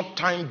is not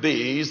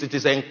time-based, it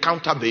is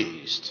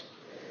encounter-based.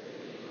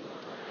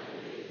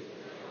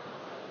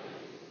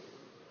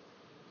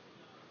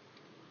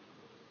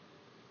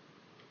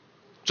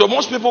 So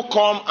most people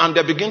come and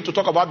they begin to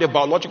talk about the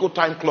biological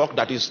time clock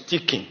that is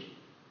ticking.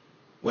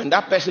 When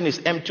that person is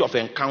empty of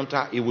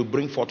encounter, it will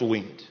bring forth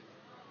wind.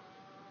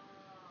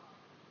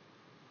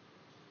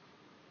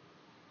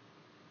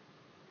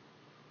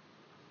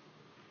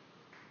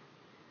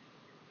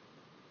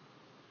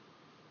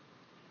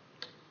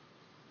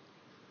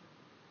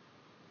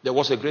 There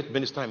was a great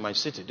minister in my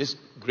city. This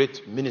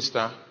great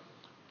minister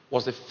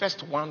was the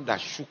first one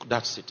that shook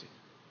that city.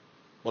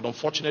 But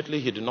unfortunately,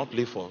 he did not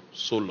live for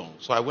so long.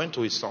 So I went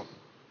to his son.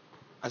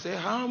 I said,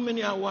 how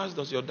many hours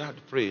does your dad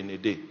pray in a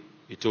day?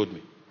 He told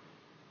me.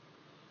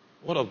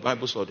 What of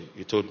Bible study?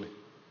 He told me.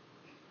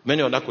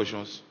 Many other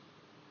questions.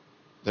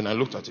 Then I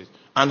looked at it.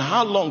 And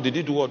how long did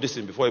he do all this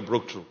thing before he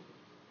broke through?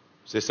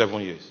 Say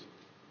 7 years.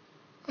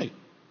 Hey,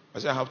 I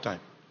said, I have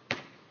time.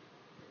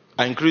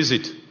 I increased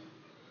it.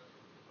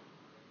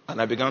 And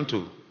I began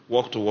to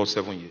walk towards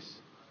 7 years.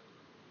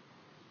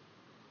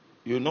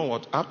 You know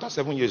what? After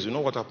 7 years, you know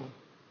what happened?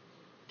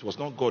 It was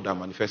not God that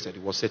manifested.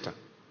 It was Satan.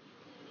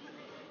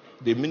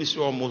 The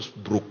ministry almost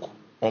broke.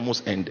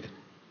 Almost ended.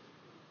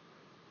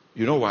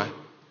 You know why?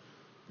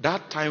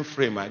 That time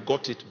frame, I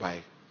got it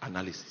by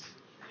analysis.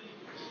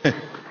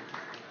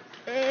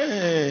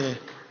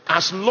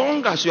 As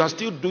long as you are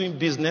still doing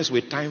business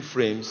with time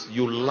frames,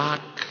 you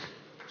lack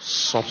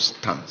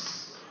substance.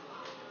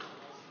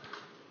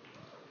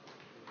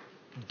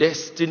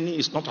 Destiny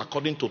is not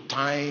according to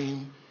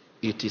time,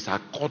 it is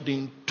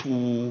according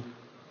to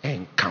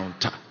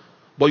encounter.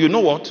 But you know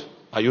what?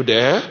 Are you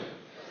there?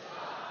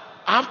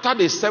 After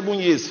the 7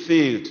 years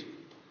failed,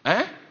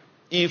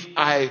 if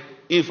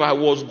I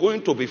was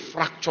going to be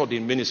fractured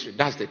in ministry,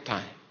 that's the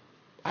time.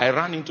 I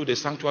ran into the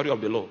sanctuary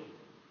of the Lord.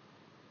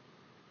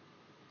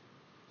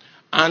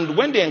 And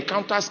when the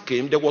encounters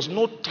came, there was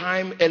no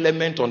time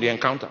element on the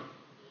encounter.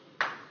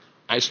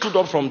 I stood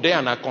up from there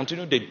and I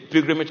continued the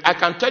pilgrimage. I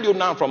can tell you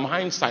now from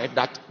hindsight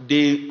that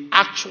the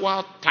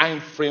actual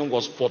time frame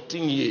was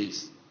 14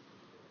 years.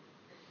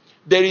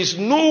 There is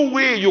no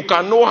way you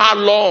can know how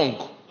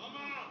long.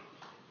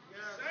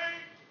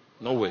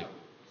 No way.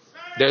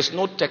 There's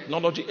no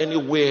technology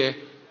anywhere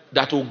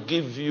that will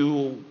give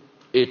you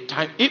a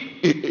time.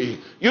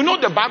 You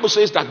know the Bible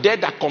says that they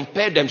that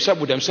compare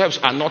themselves with themselves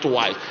are not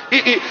wise.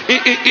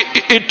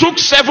 It took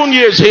 7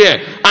 years here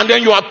and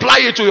then you apply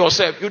it to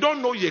yourself. You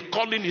don't know your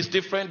calling is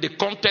different. The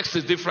context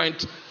is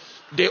different.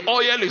 The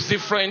oil is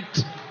different.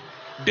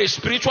 The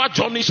spiritual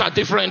journeys are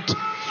different.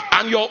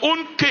 And your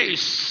own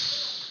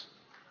case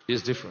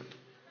is different.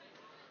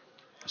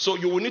 So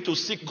you will need to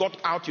seek God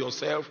out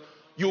yourself.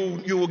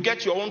 You will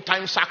get your own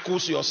time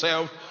circles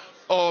yourself.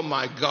 Oh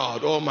my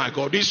God, oh my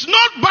God. It's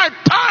not by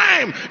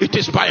time, it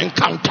is by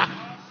encounter.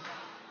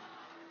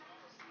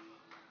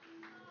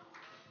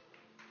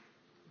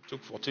 It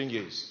took 14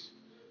 years.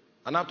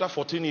 And after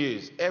 14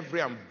 years,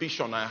 every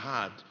ambition I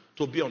had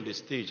to be on the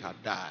stage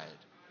had died.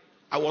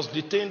 I was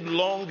detained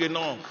long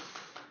enough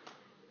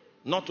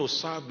not to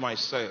serve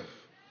myself,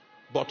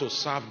 but to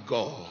serve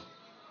God.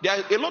 There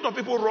are a lot of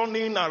people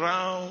running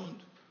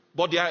around,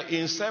 but they are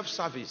in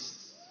self-service.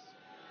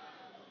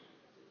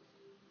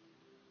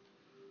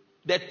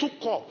 They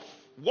took off.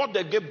 What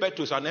they gave birth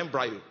to is an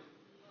embryo.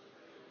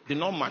 They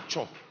not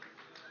mature.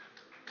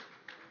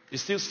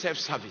 It's still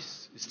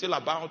self-service. It's still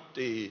about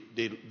the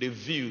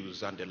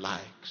views and the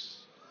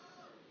likes.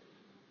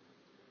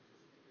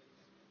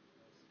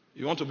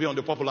 You want to be on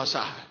the popular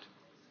side.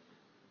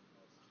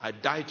 I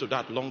died to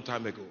that long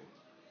time ago.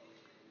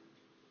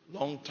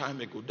 Long time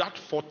ago. That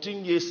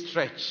 14-year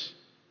stretch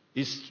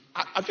is...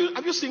 Have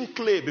you seen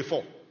clay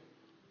before?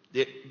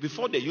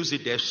 Before they use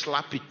it, they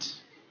slap it.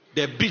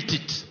 They beat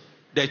it.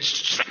 They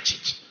stretch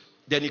it.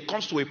 Then it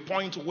comes to a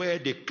point where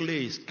the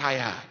clay is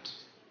tired.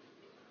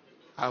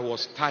 I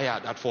was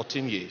tired at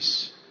 14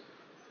 years.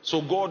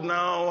 So God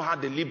now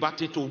had the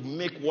liberty to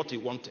make what he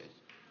wanted.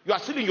 You are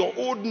still in your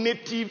old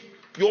native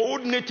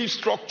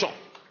structure.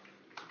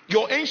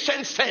 Your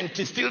ancient scent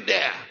is still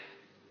there.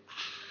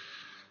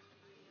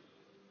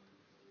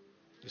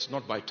 It's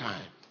not by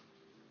time.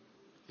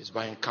 It's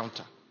by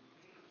encounter.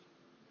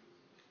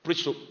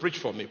 Preach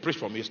for me. Preach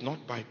for me. It's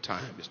not by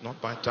time. It's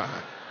not by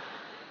time.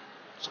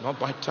 It's not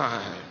by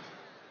time.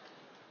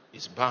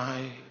 It's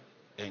by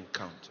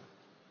encounter.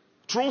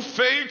 Through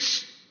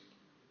faith,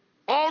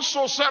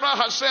 also Sarah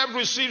herself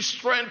received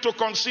strength to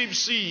conceive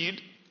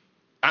seed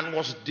and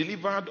was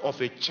delivered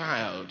of a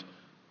child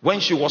when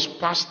she was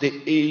past the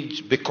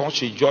age because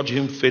she judged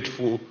him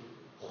faithful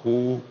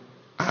who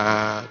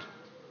had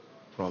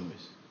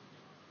promised.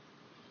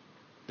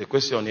 The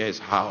question here is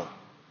how?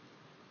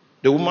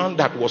 The woman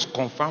that was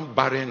confirmed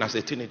barren as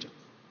a teenager,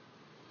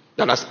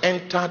 that has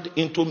entered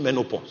into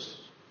menopause,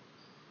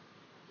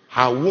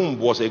 her womb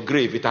was a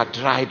grave. It had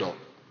dried up.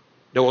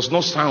 There was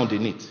no sound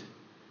in it.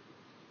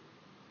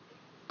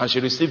 And she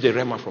received a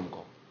rhema from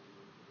God.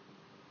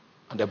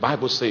 And the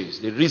Bible says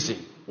the reason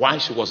why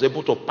she was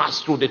able to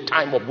pass through the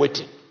time of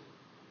waiting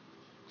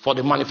for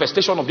the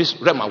manifestation of this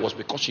rhema was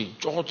because she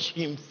judged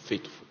him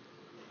faithful,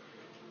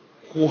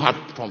 who had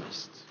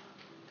promised.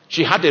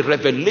 She had a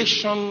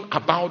revelation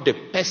about the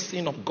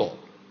person of God.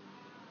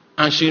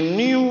 And she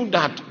knew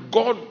that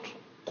God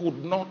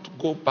could not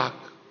go back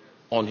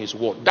on his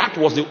word. That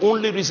was the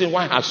only reason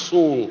why her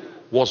soul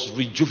was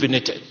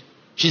rejuvenated.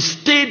 She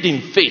stayed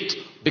in faith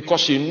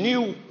because she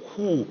knew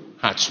who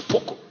had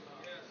spoken.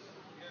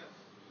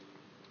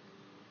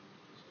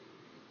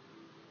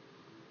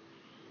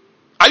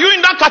 Are you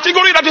in that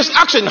category that is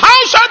asking,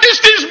 how shall these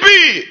things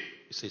be?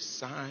 It's a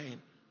sign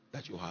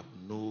that you have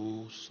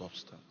no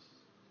substance.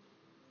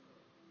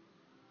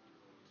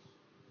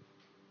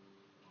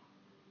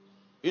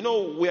 You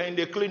know, we are in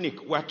the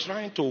clinic. We are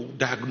trying to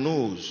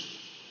diagnose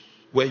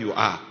where you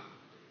are.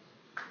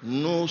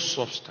 No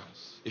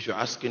substance. If you're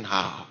asking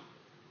how.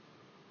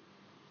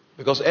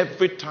 Because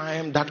every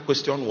time that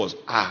question was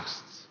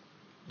asked,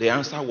 the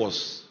answer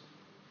was,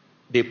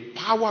 the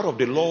power of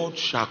the Lord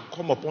shall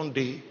come upon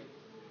thee,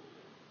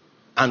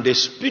 and the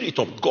Spirit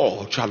of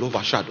God shall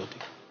overshadow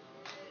thee.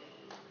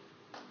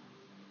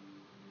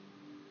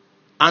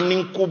 An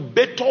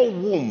incubator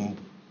womb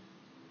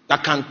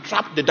that can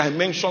trap the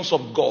dimensions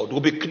of God will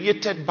be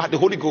created by the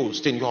Holy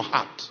Ghost in your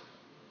heart.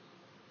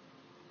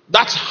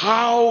 That's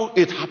how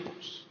it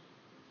happens.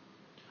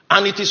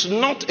 And it is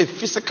not a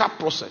physical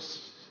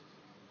process.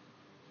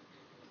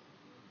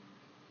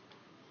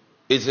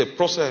 It's a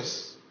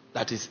process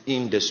that is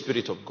in the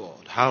Spirit of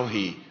God. How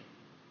he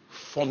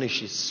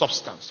furnishes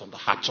substance on the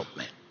hearts of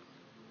men.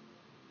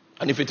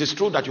 And if it is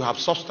true that you have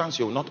substance,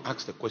 you will not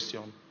ask the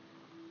question,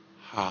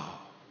 how?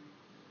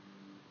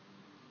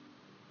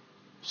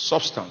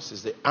 Substance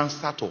is the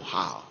answer to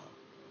how.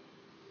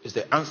 Is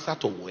the answer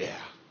to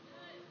where.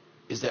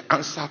 Is the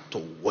answer to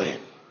when.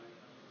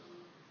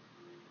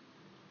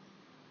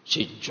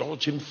 She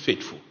judged him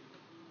faithful,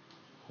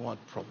 who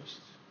had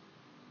promised.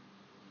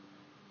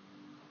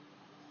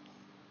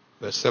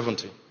 Verse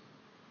 17.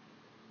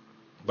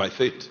 By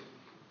faith,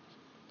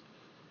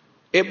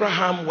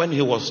 Abraham, when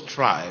he was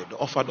tried,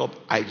 offered up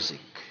Isaac.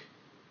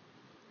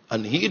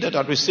 And he that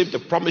had received the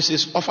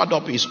promises offered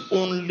up his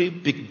only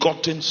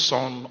begotten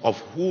son, of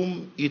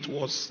whom it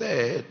was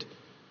said,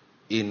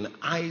 in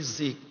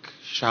Isaac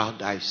shall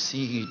thy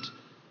seed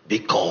be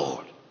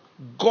called.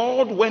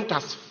 God went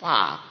as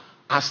far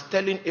as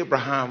telling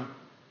Abraham,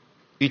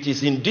 it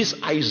is in this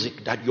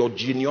Isaac that your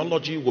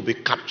genealogy will be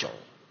captured.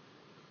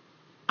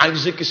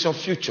 Isaac is your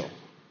future.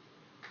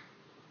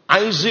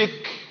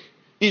 Isaac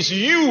is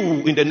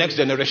you in the next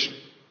generation.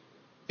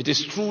 It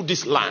is through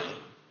this line,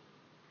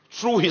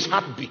 through his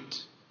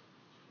heartbeat,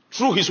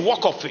 through his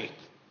walk of faith,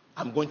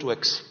 I'm going to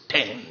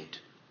extend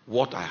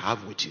what I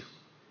have with you.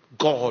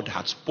 God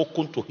had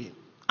spoken to him.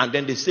 And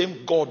then the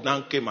same God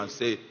now came and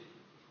said,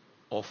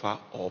 offer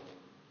up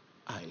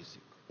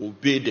Isaac.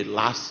 Obey the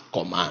last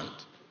command.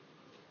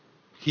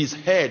 His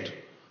head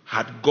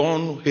had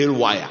gone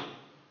haywire.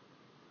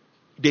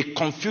 The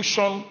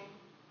confusion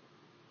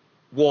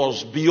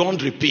was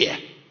beyond repair.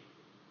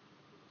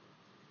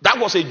 That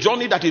was a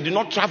journey that he did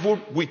not travel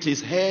with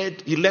his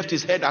head. He left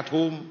his head at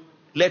home,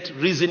 left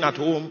reason at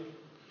home,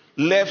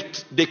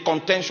 left the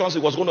contentions he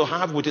was going to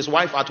have with his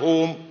wife at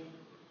home,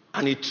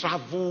 and he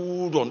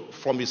traveled on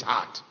from his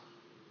heart.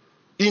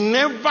 He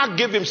never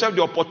gave himself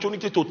the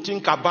opportunity to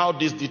think about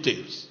these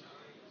details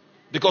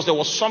because there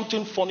was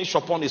something furnished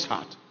upon his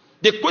heart.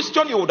 The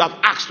question he would have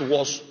asked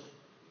was,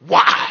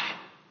 why?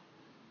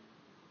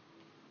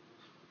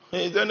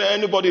 Is there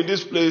anybody in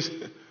this place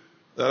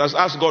that has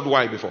asked God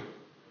why before?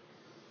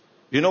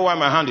 You know why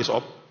my hand is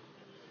up?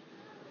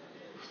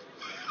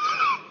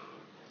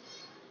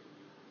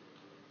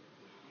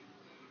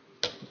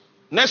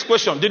 Next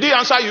question. Did he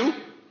answer you?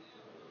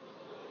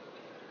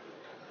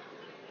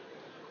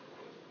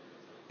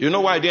 You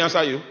know why he didn't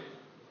answer you?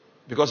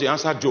 Because he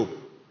answered Job.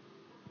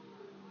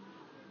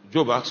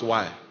 Job asked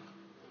why.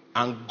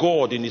 And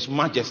God in his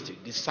majesty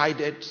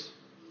decided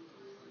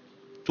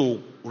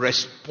to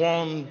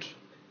respond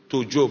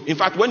to Job. In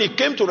fact, when he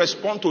came to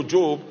respond to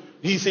Job,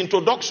 his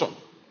introduction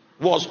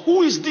was,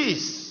 who is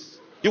this?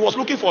 He was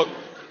looking for,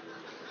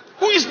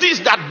 who is this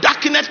that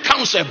darkeneth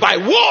counsel by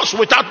words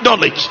without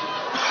knowledge?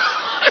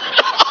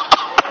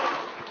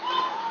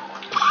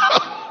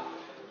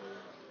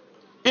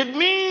 It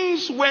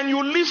means when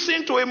you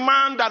listen to a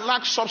man that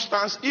lacks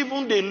substance,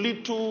 even the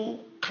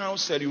little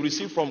counsel you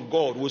receive from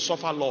God will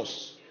suffer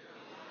loss.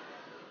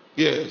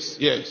 Yes,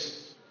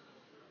 yes.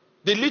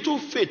 The little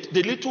faith,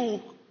 the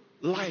little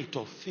light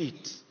of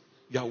faith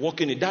you are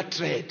walking in, that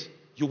thread,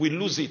 you will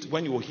lose it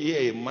when you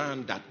hear a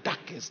man that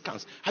darkens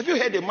counsel. Have you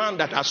heard a man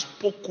that has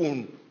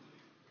spoken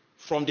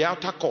from the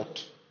outer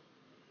court,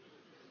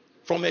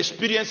 from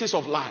experiences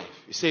of life?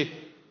 You say,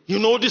 you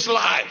know this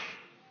life.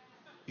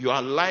 You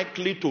are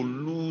likely to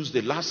lose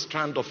the last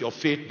strand of your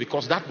faith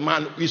because that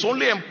man is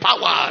only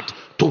empowered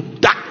to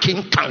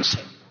darken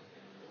counsel.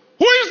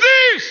 Who is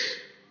this?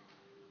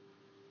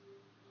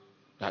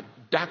 That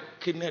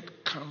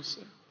darkeneth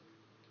counsel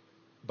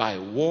by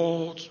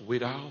words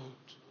without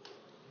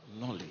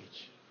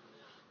knowledge.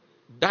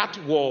 That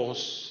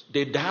was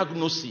the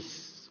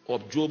diagnosis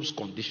of Job's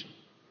condition.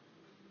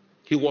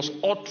 He was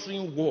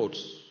uttering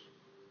words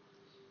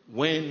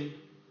when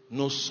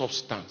no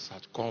substance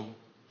had come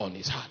on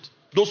his heart.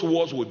 Those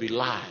words will be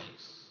lies.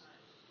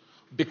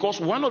 Because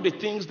one of the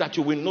things that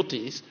you will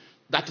notice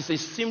that is a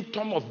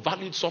symptom of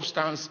valid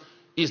substance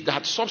is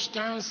that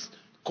substance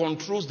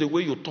controls the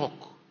way you talk.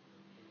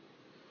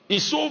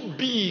 It's so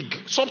big,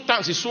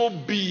 substance is so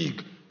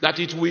big that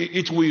it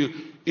will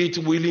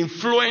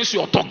influence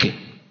your talking.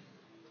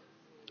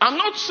 I'm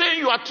not saying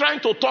you are trying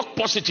to talk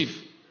positive.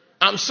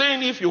 I'm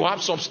saying if you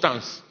have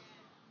substance,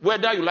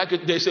 whether you like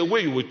it, there's a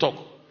way you will talk.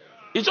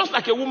 It's just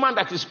like a woman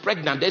that is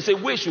pregnant. There's a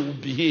way she will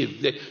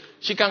behave.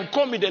 She can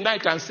come in the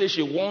night and say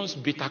she wants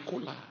bitter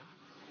cola.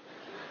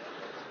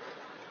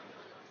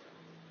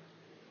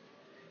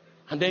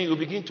 And then you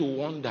begin to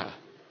wonder.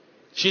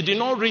 She did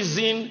not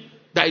reason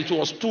that it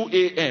was 2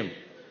 a.m.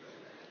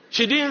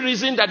 She didn't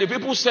reason that the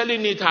people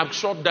selling it have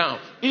shut down.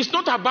 It's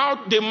not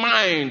about the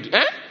mind.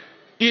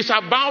 It's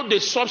about the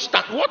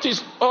substance. What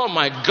is, oh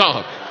my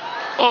God.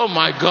 Oh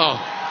my God.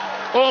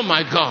 Oh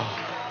my God.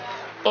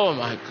 Oh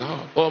my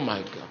God. Oh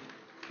my God.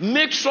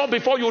 Make sure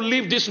before you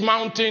leave this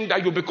mountain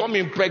that you become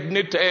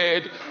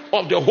impregnated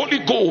of the Holy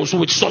Ghost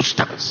with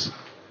substance.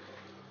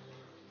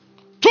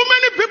 Too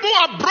many people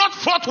have brought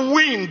forth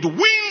wind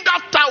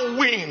after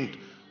wind.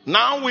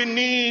 Now we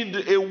need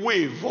a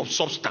wave of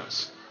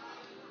substance.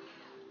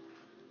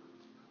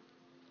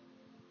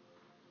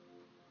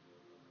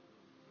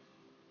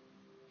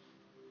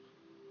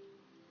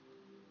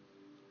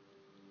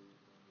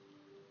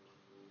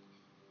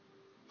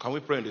 Can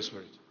we pray in the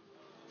Spirit?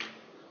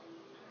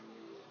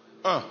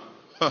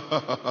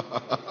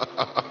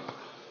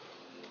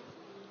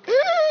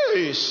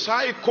 Hey,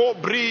 Psycho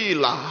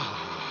Brila.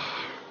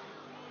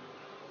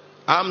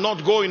 I'm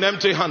not going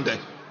empty-handed.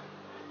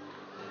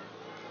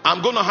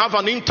 I'm going to have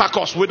an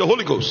intercourse with the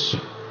Holy Ghost.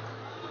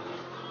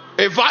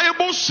 A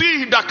viable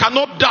seed that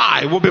cannot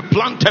die will be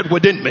planted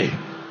within me.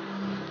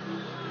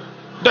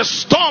 The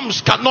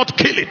storms cannot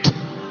kill it.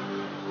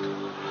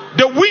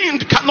 The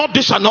wind cannot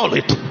disannul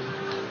it.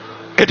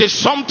 It is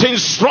something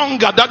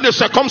stronger than the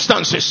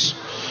circumstances.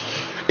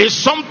 It's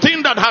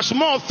something that has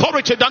more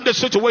authority than the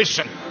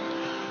situation.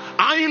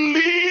 I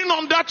lean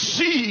on that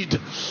seed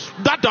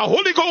that the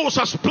Holy Ghost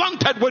has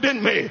planted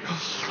within me.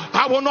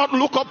 I will not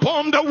look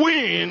upon the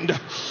wind.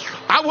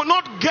 I will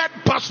not get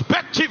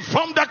perspective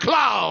from the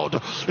cloud.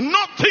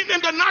 Nothing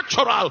in the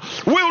natural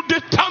will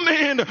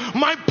determine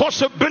my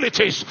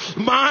possibilities,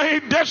 my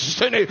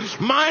destiny,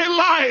 my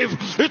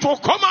life. It will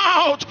come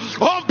out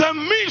of the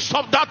midst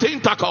of that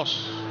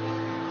intercourse.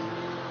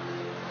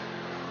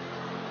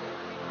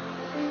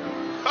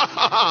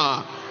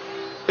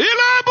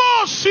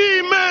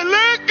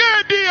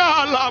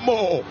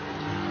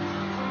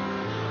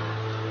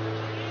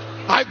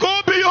 I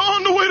go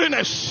beyond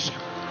weariness.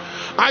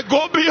 I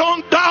go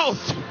beyond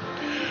doubt.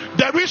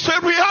 There is a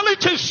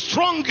reality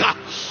stronger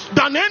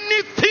than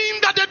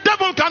anything that the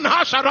devil can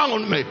hash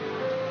around me.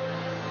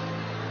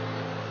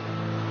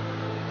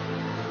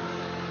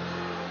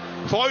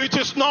 For it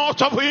is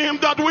not of him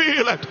that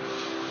willeth,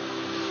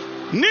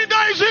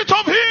 neither is it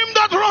of him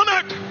that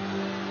runneth,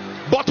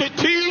 but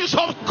it is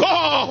of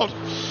God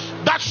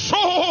that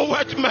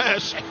showeth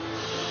mercy.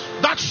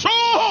 That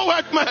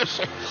showeth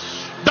mercy.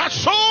 That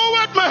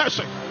showeth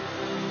mercy.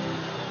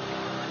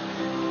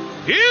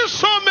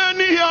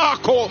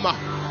 Isomenia coma.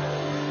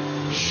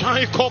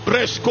 Shaiko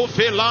bresco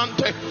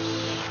filante.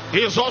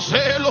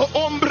 Isoselo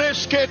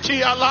hombres que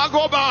ti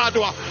alago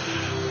badua.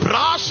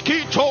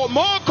 Braski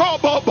tomoko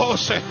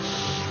bobose.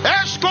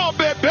 Esco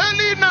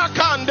bebelina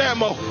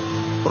candemo.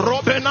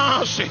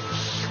 Robenasi.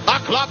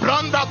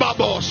 Aclabranda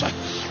babose.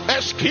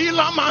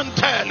 Esquila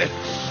mantele.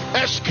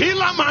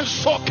 Esquila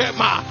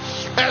mansokema.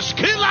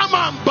 Esquila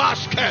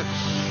manbaske.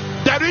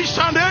 There is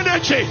an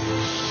energy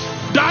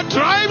that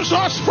drives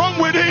us from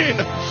within.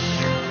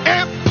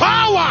 A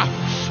power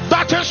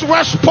that is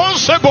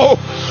responsible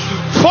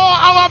for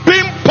our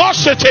being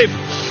positive.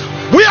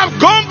 We have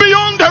gone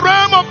beyond the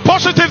realm of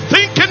positive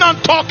thinking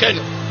and talking.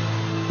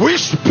 We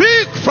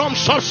speak from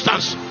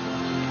substance.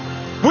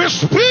 We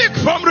speak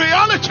from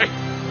reality.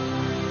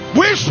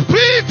 We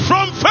speak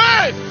from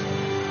faith.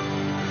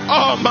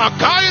 Oh,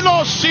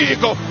 Makailo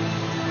Sigo.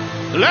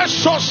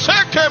 Leso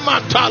seke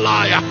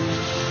mantalaya.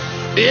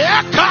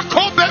 Eka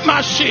kobe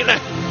mashile.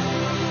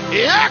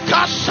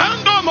 Eka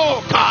sando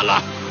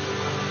mokala.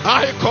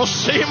 Aiko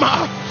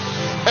sima.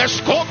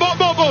 Eskobo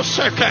bobo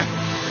seke.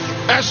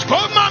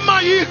 Eskoma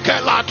maike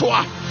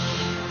latwa.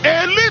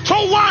 A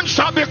little one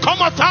shall become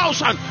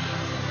 1,000.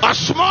 A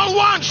small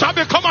one shall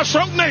become a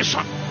strong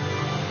nation.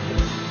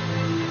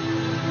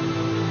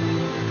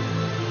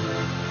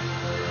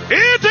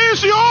 It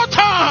is your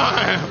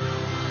time.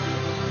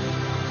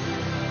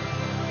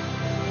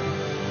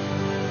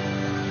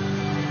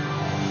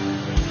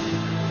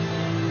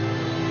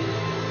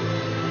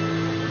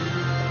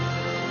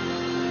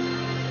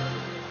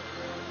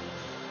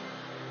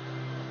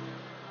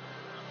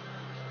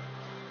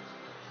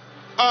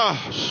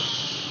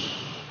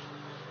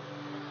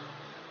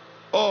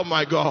 Oh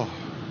my God.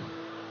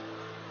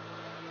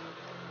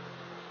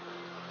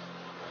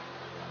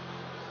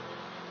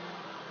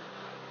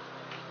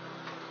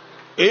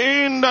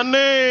 In the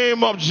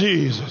name of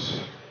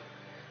Jesus.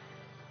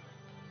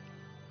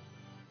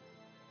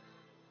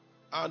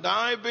 And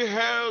I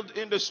beheld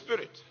in the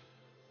spirit,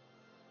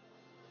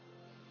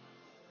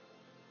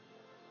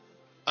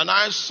 and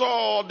I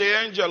saw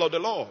the angel of the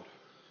Lord.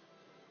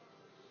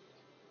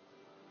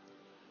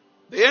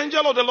 The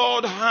angel of the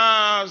Lord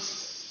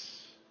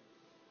has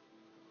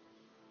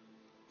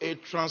a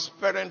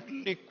transparent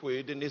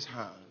liquid in his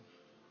hand.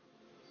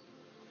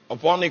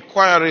 Upon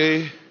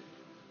inquiry,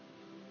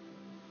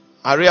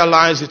 I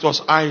realized it was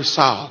eye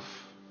salve.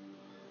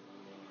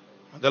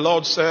 The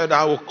Lord said,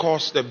 I will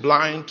cause the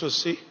blind to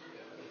see.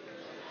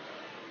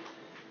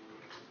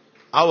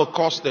 I will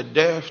cause the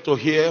deaf to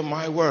hear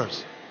my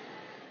words.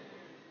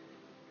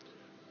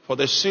 For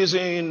the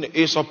season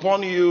is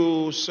upon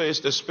you, says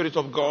the Spirit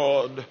of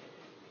God,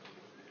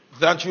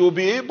 that you will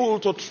be able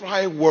to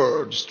try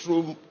words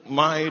through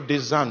my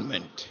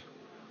discernment.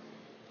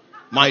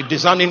 My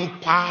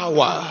discerning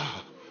power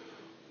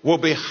will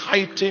be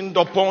heightened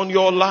upon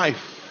your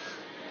life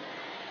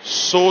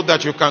so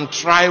that you can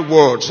try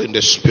words in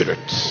the Spirit.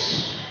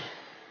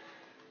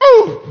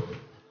 Ooh.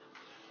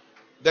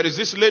 There is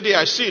this lady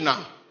I see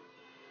now.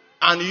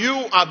 And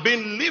you are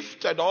being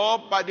lifted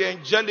up by the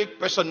angelic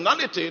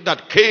personality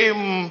that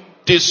came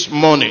this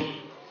morning.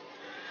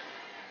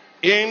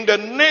 In the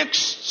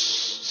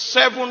next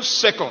 7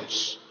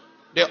 seconds,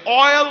 the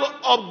oil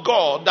of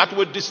God that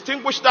will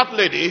distinguish that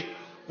lady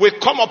will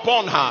come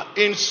upon her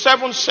in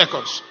 7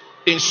 seconds.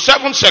 In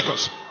 7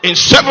 seconds. In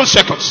 7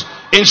 seconds.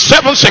 In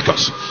 7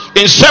 seconds.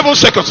 In 7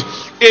 seconds.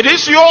 It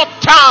is your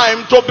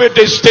time to be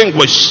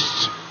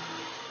distinguished.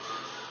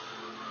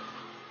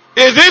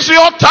 It is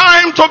your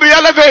time to be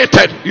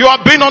elevated. You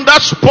have been on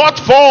that spot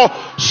for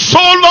so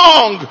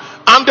long,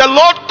 and the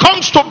Lord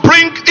comes to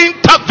bring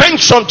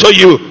intervention to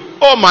you.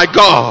 Oh my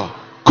God.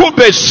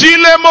 Kube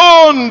sile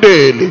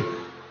mondeli.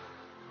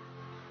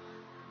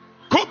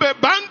 Kube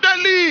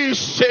bandeli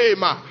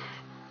sema.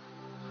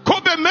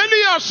 Kube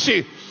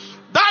meliasi.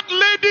 That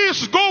lady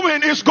is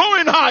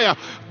going higher.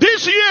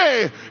 This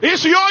year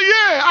is your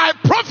year. I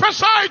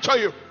prophesy to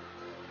you.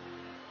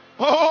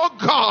 Oh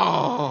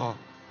God.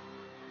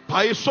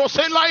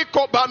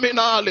 Paisoselaiko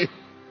baminale.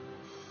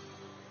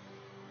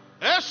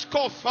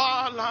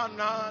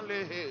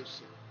 Escofalanale.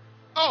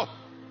 Oh,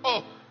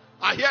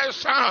 I hear a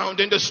sound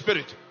in the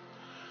spirit.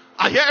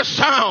 I hear a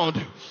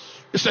sound.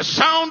 It's a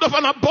sound of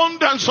an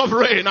abundance of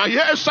rain. I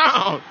hear a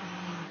sound.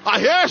 I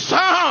hear a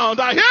sound.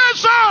 I hear a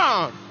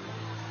sound.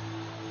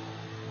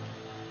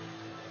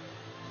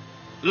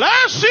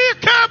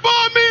 Lesike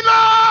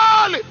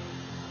bominale.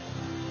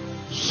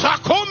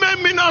 Sakome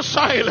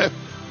minasaile.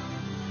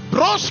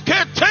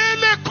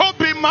 Brosketele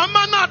kobi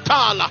mama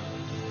natala.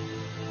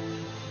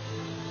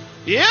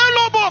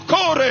 Yelo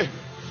bokore.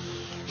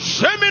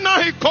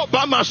 Seminai ko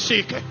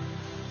bamasike.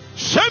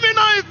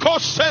 Seminai ko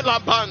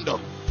selabando.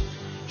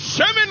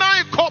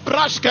 Seminai ko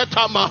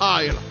brasketa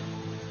mahaila.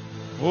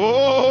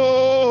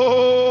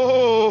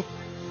 Oh.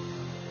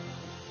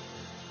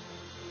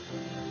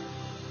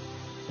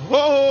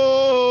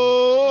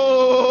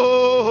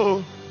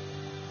 Oh.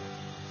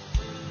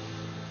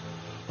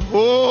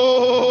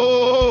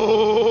 Oh.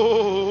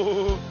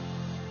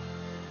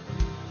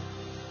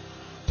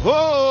 Oh.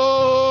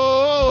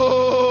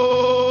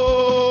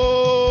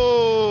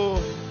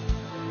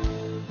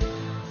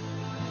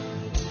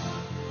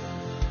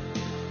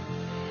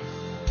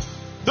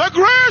 The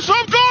grace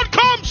of God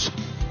comes.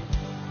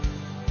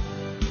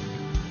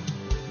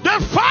 The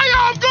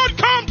fire of God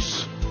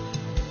comes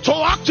to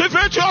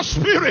activate your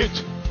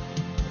spirit.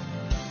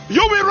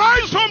 You will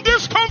rise from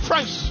this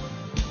conference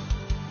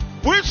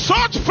with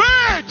such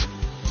faith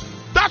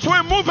that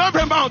will move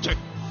every mountain.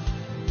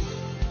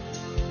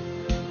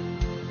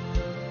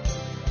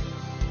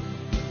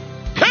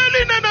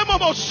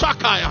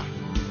 Sakaya.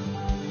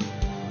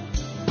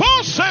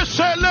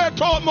 Posesele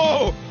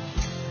tomo.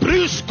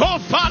 Brisco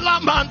fala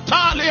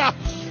mantalia.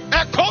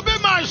 Ekobe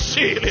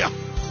marsilia.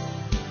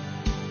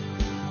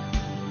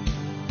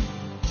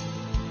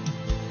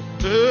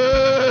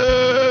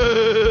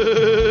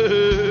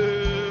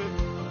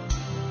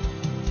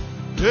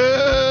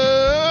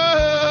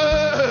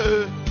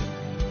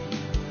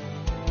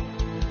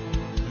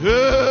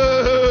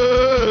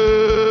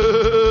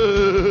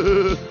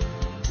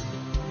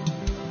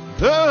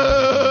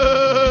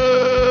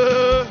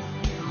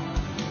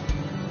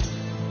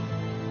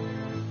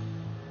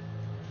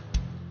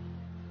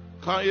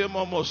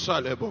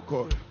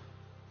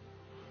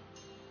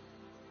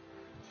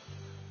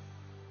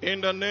 In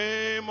the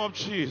name of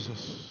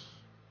Jesus.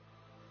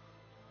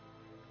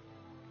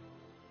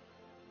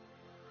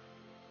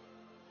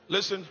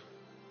 Listen.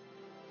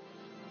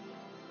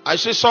 I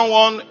see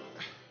someone.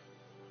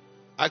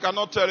 I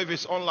cannot tell if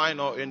it's online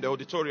or in the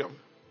auditorium.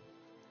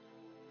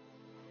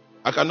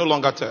 I can no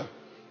longer tell.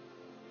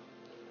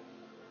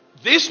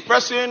 This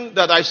person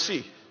that I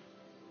see,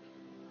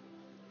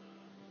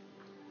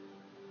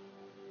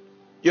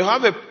 you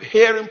have a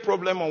hearing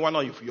problem on one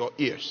of your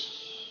ears.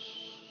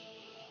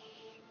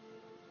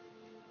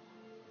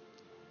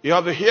 You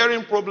have a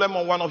hearing problem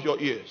on one of your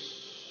ears.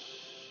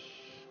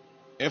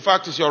 In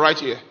fact, it's your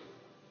right ear.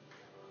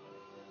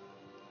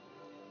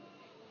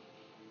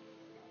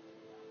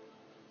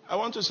 I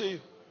want to see you.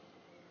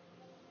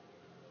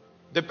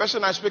 The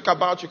person I speak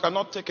about, you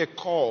cannot take a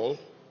call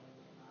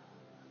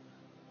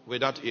with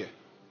that ear.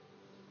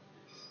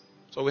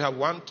 So we have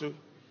 1, 2.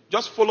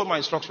 Just follow my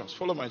instructions.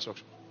 Follow my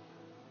instructions.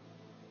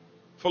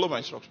 Follow my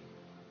instructions.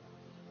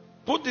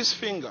 Put this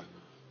finger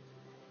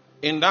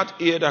in that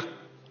ear that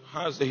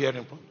has the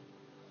hearing problem.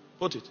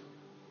 Put it.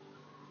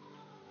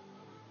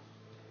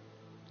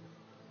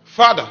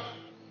 Father,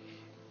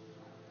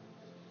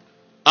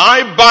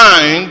 I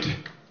bind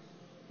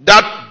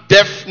that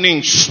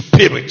deafening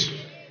spirit.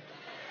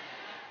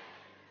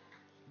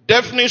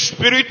 Deafening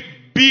spirit,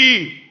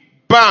 be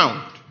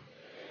bound.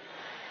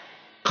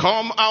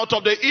 Come out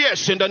of the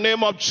ears in the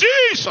name of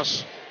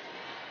Jesus.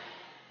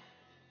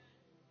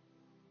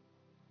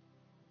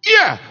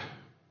 Yeah.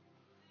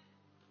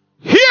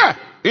 Here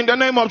in the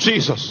name of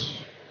Jesus.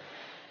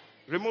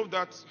 Remove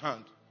that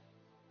hand.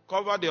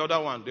 Cover the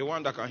other one, the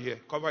one that can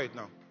hear. Cover it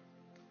now.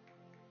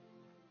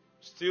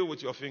 Still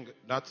with your finger.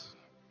 That.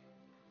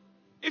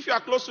 If you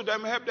are close to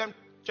them, help them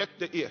check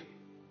the ear.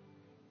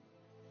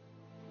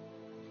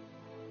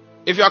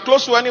 If you are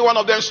close to any one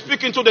of them,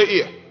 speak into the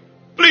ear.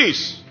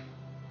 Please.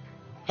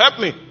 Help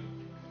me.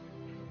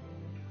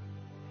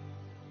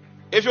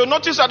 If you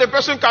notice that the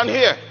person can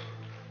hear,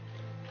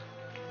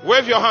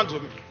 wave your hand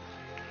to me.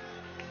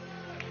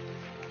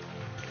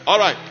 All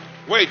right.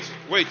 Wait.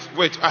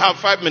 I have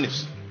 5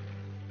 minutes.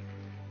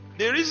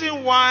 The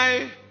reason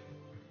why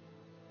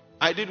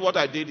I did what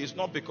I did is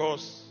not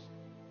because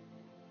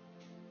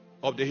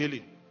of the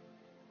healing.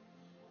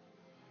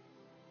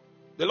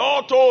 The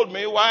Lord told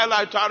me while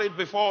I tarried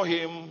before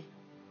Him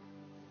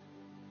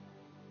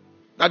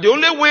that the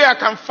only way I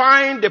can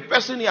find the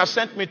person He has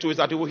sent me to is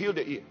that He will heal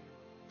the ear.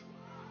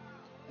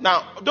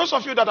 Now, those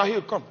of you that are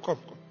healed, come.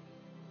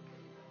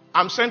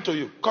 I'm sent to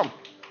you. Come.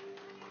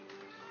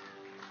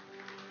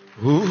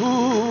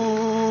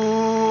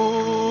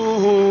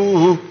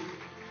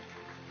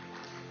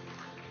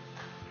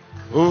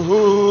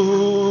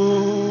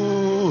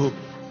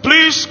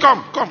 Please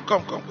come.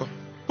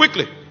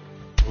 Quickly.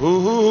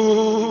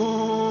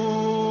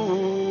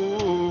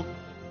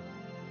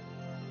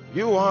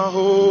 You are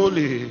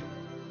holy.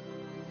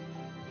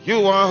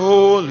 You are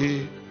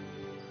holy.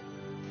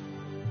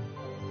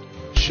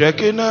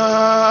 Shekinah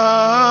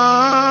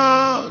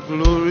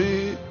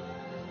glory.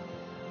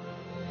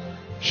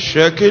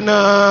 Shekinah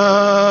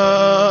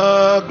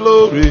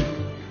glory.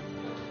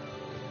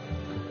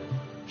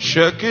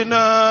 Shekinah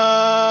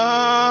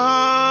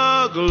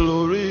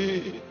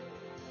glory.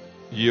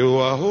 You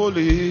are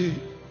holy.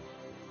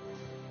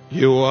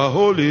 You are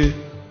holy.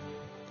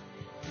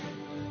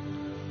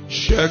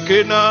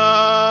 Shekinah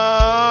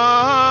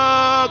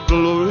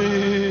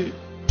glory.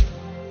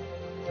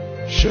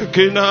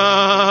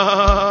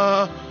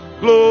 Shekinah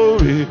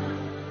glory.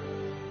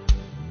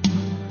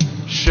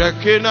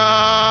 Shekinah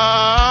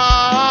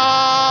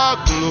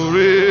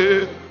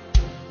glory.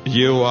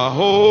 You are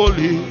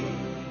holy.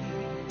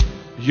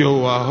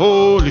 You are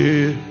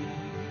holy.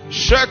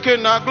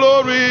 Shekinah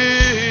glory.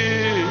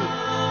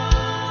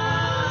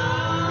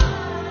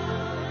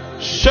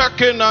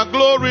 Shekinah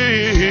glory.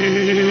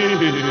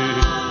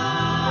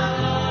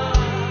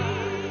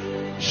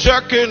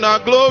 Shekinah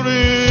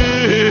glory.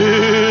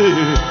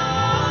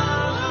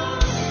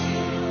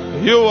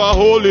 You are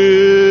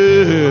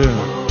holy.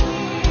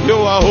 You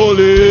are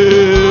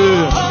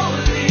holy.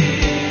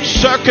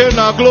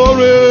 Shekinah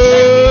glory.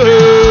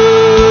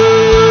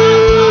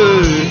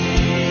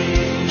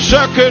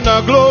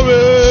 Shekinah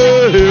glory.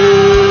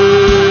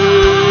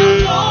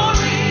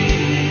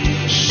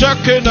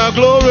 Shekinah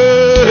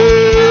glory.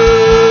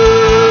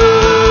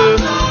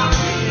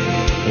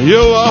 You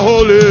are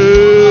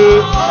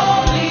holy.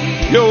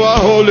 You are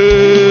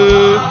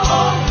holy.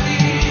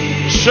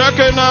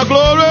 Shekinah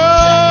glory.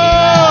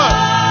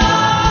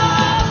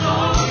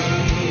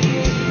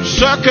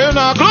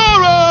 Shekinah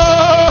glory.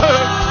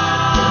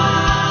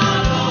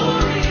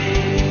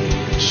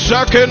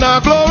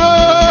 Shekinah glory.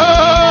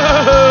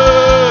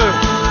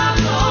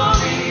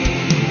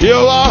 You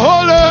are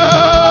holy.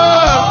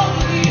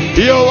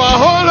 You are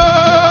holy.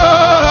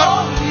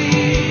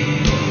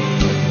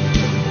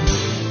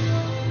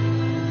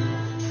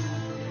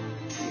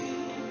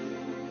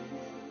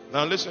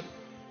 Now listen.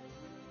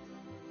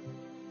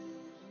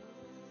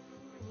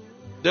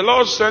 The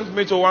Lord sent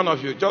me to one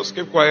of you. Just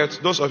keep quiet.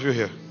 Those of you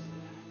here.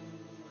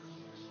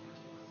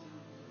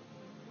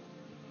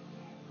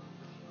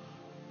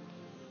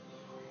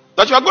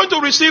 That you are going to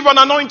receive an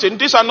anointing.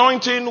 This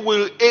anointing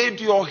will aid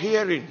your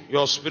hearing,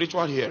 your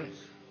spiritual hearing.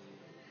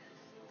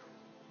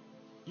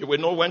 You will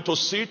know when to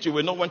sit, you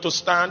will know when to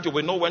stand, you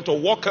will know when to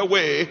walk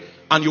away,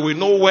 and you will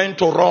know when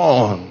to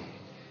run.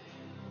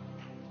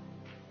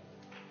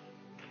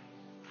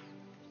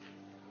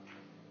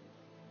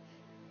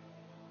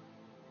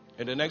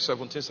 In the next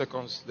 17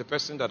 seconds, the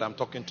person that I'm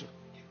talking to,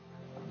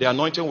 the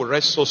anointing will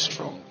rest so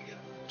strong,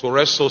 to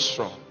rest so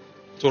strong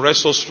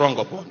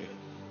upon you.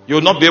 You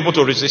will not be able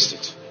to resist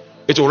it.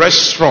 It will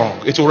rest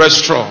strong. It will rest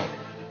strong.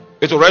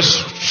 It will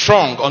rest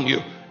strong on you.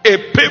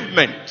 A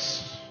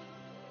pavement,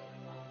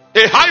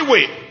 a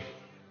highway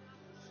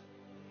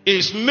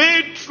is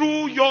made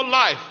through your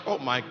life. Oh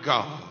my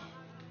God.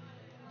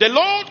 The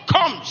Lord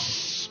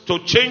comes to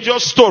change your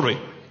story.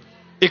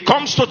 He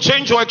comes to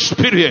change your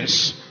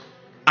experience.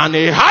 And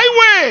a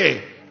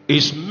highway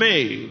is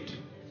made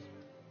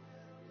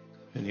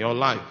in your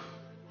life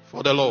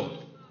for the Lord.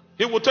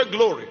 He will take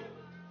glory.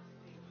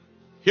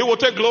 He will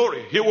take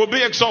glory. He will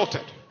be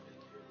exalted.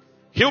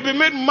 He will be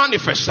made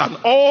manifest, and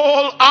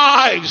all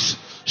eyes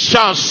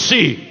shall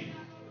see.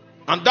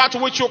 And that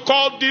which you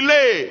call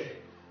delay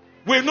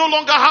will no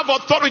longer have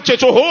authority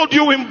to hold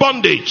you in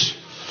bondage.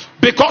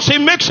 Because he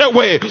makes a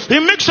way. He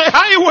makes a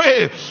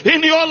highway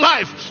in your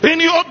life, in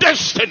your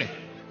destiny.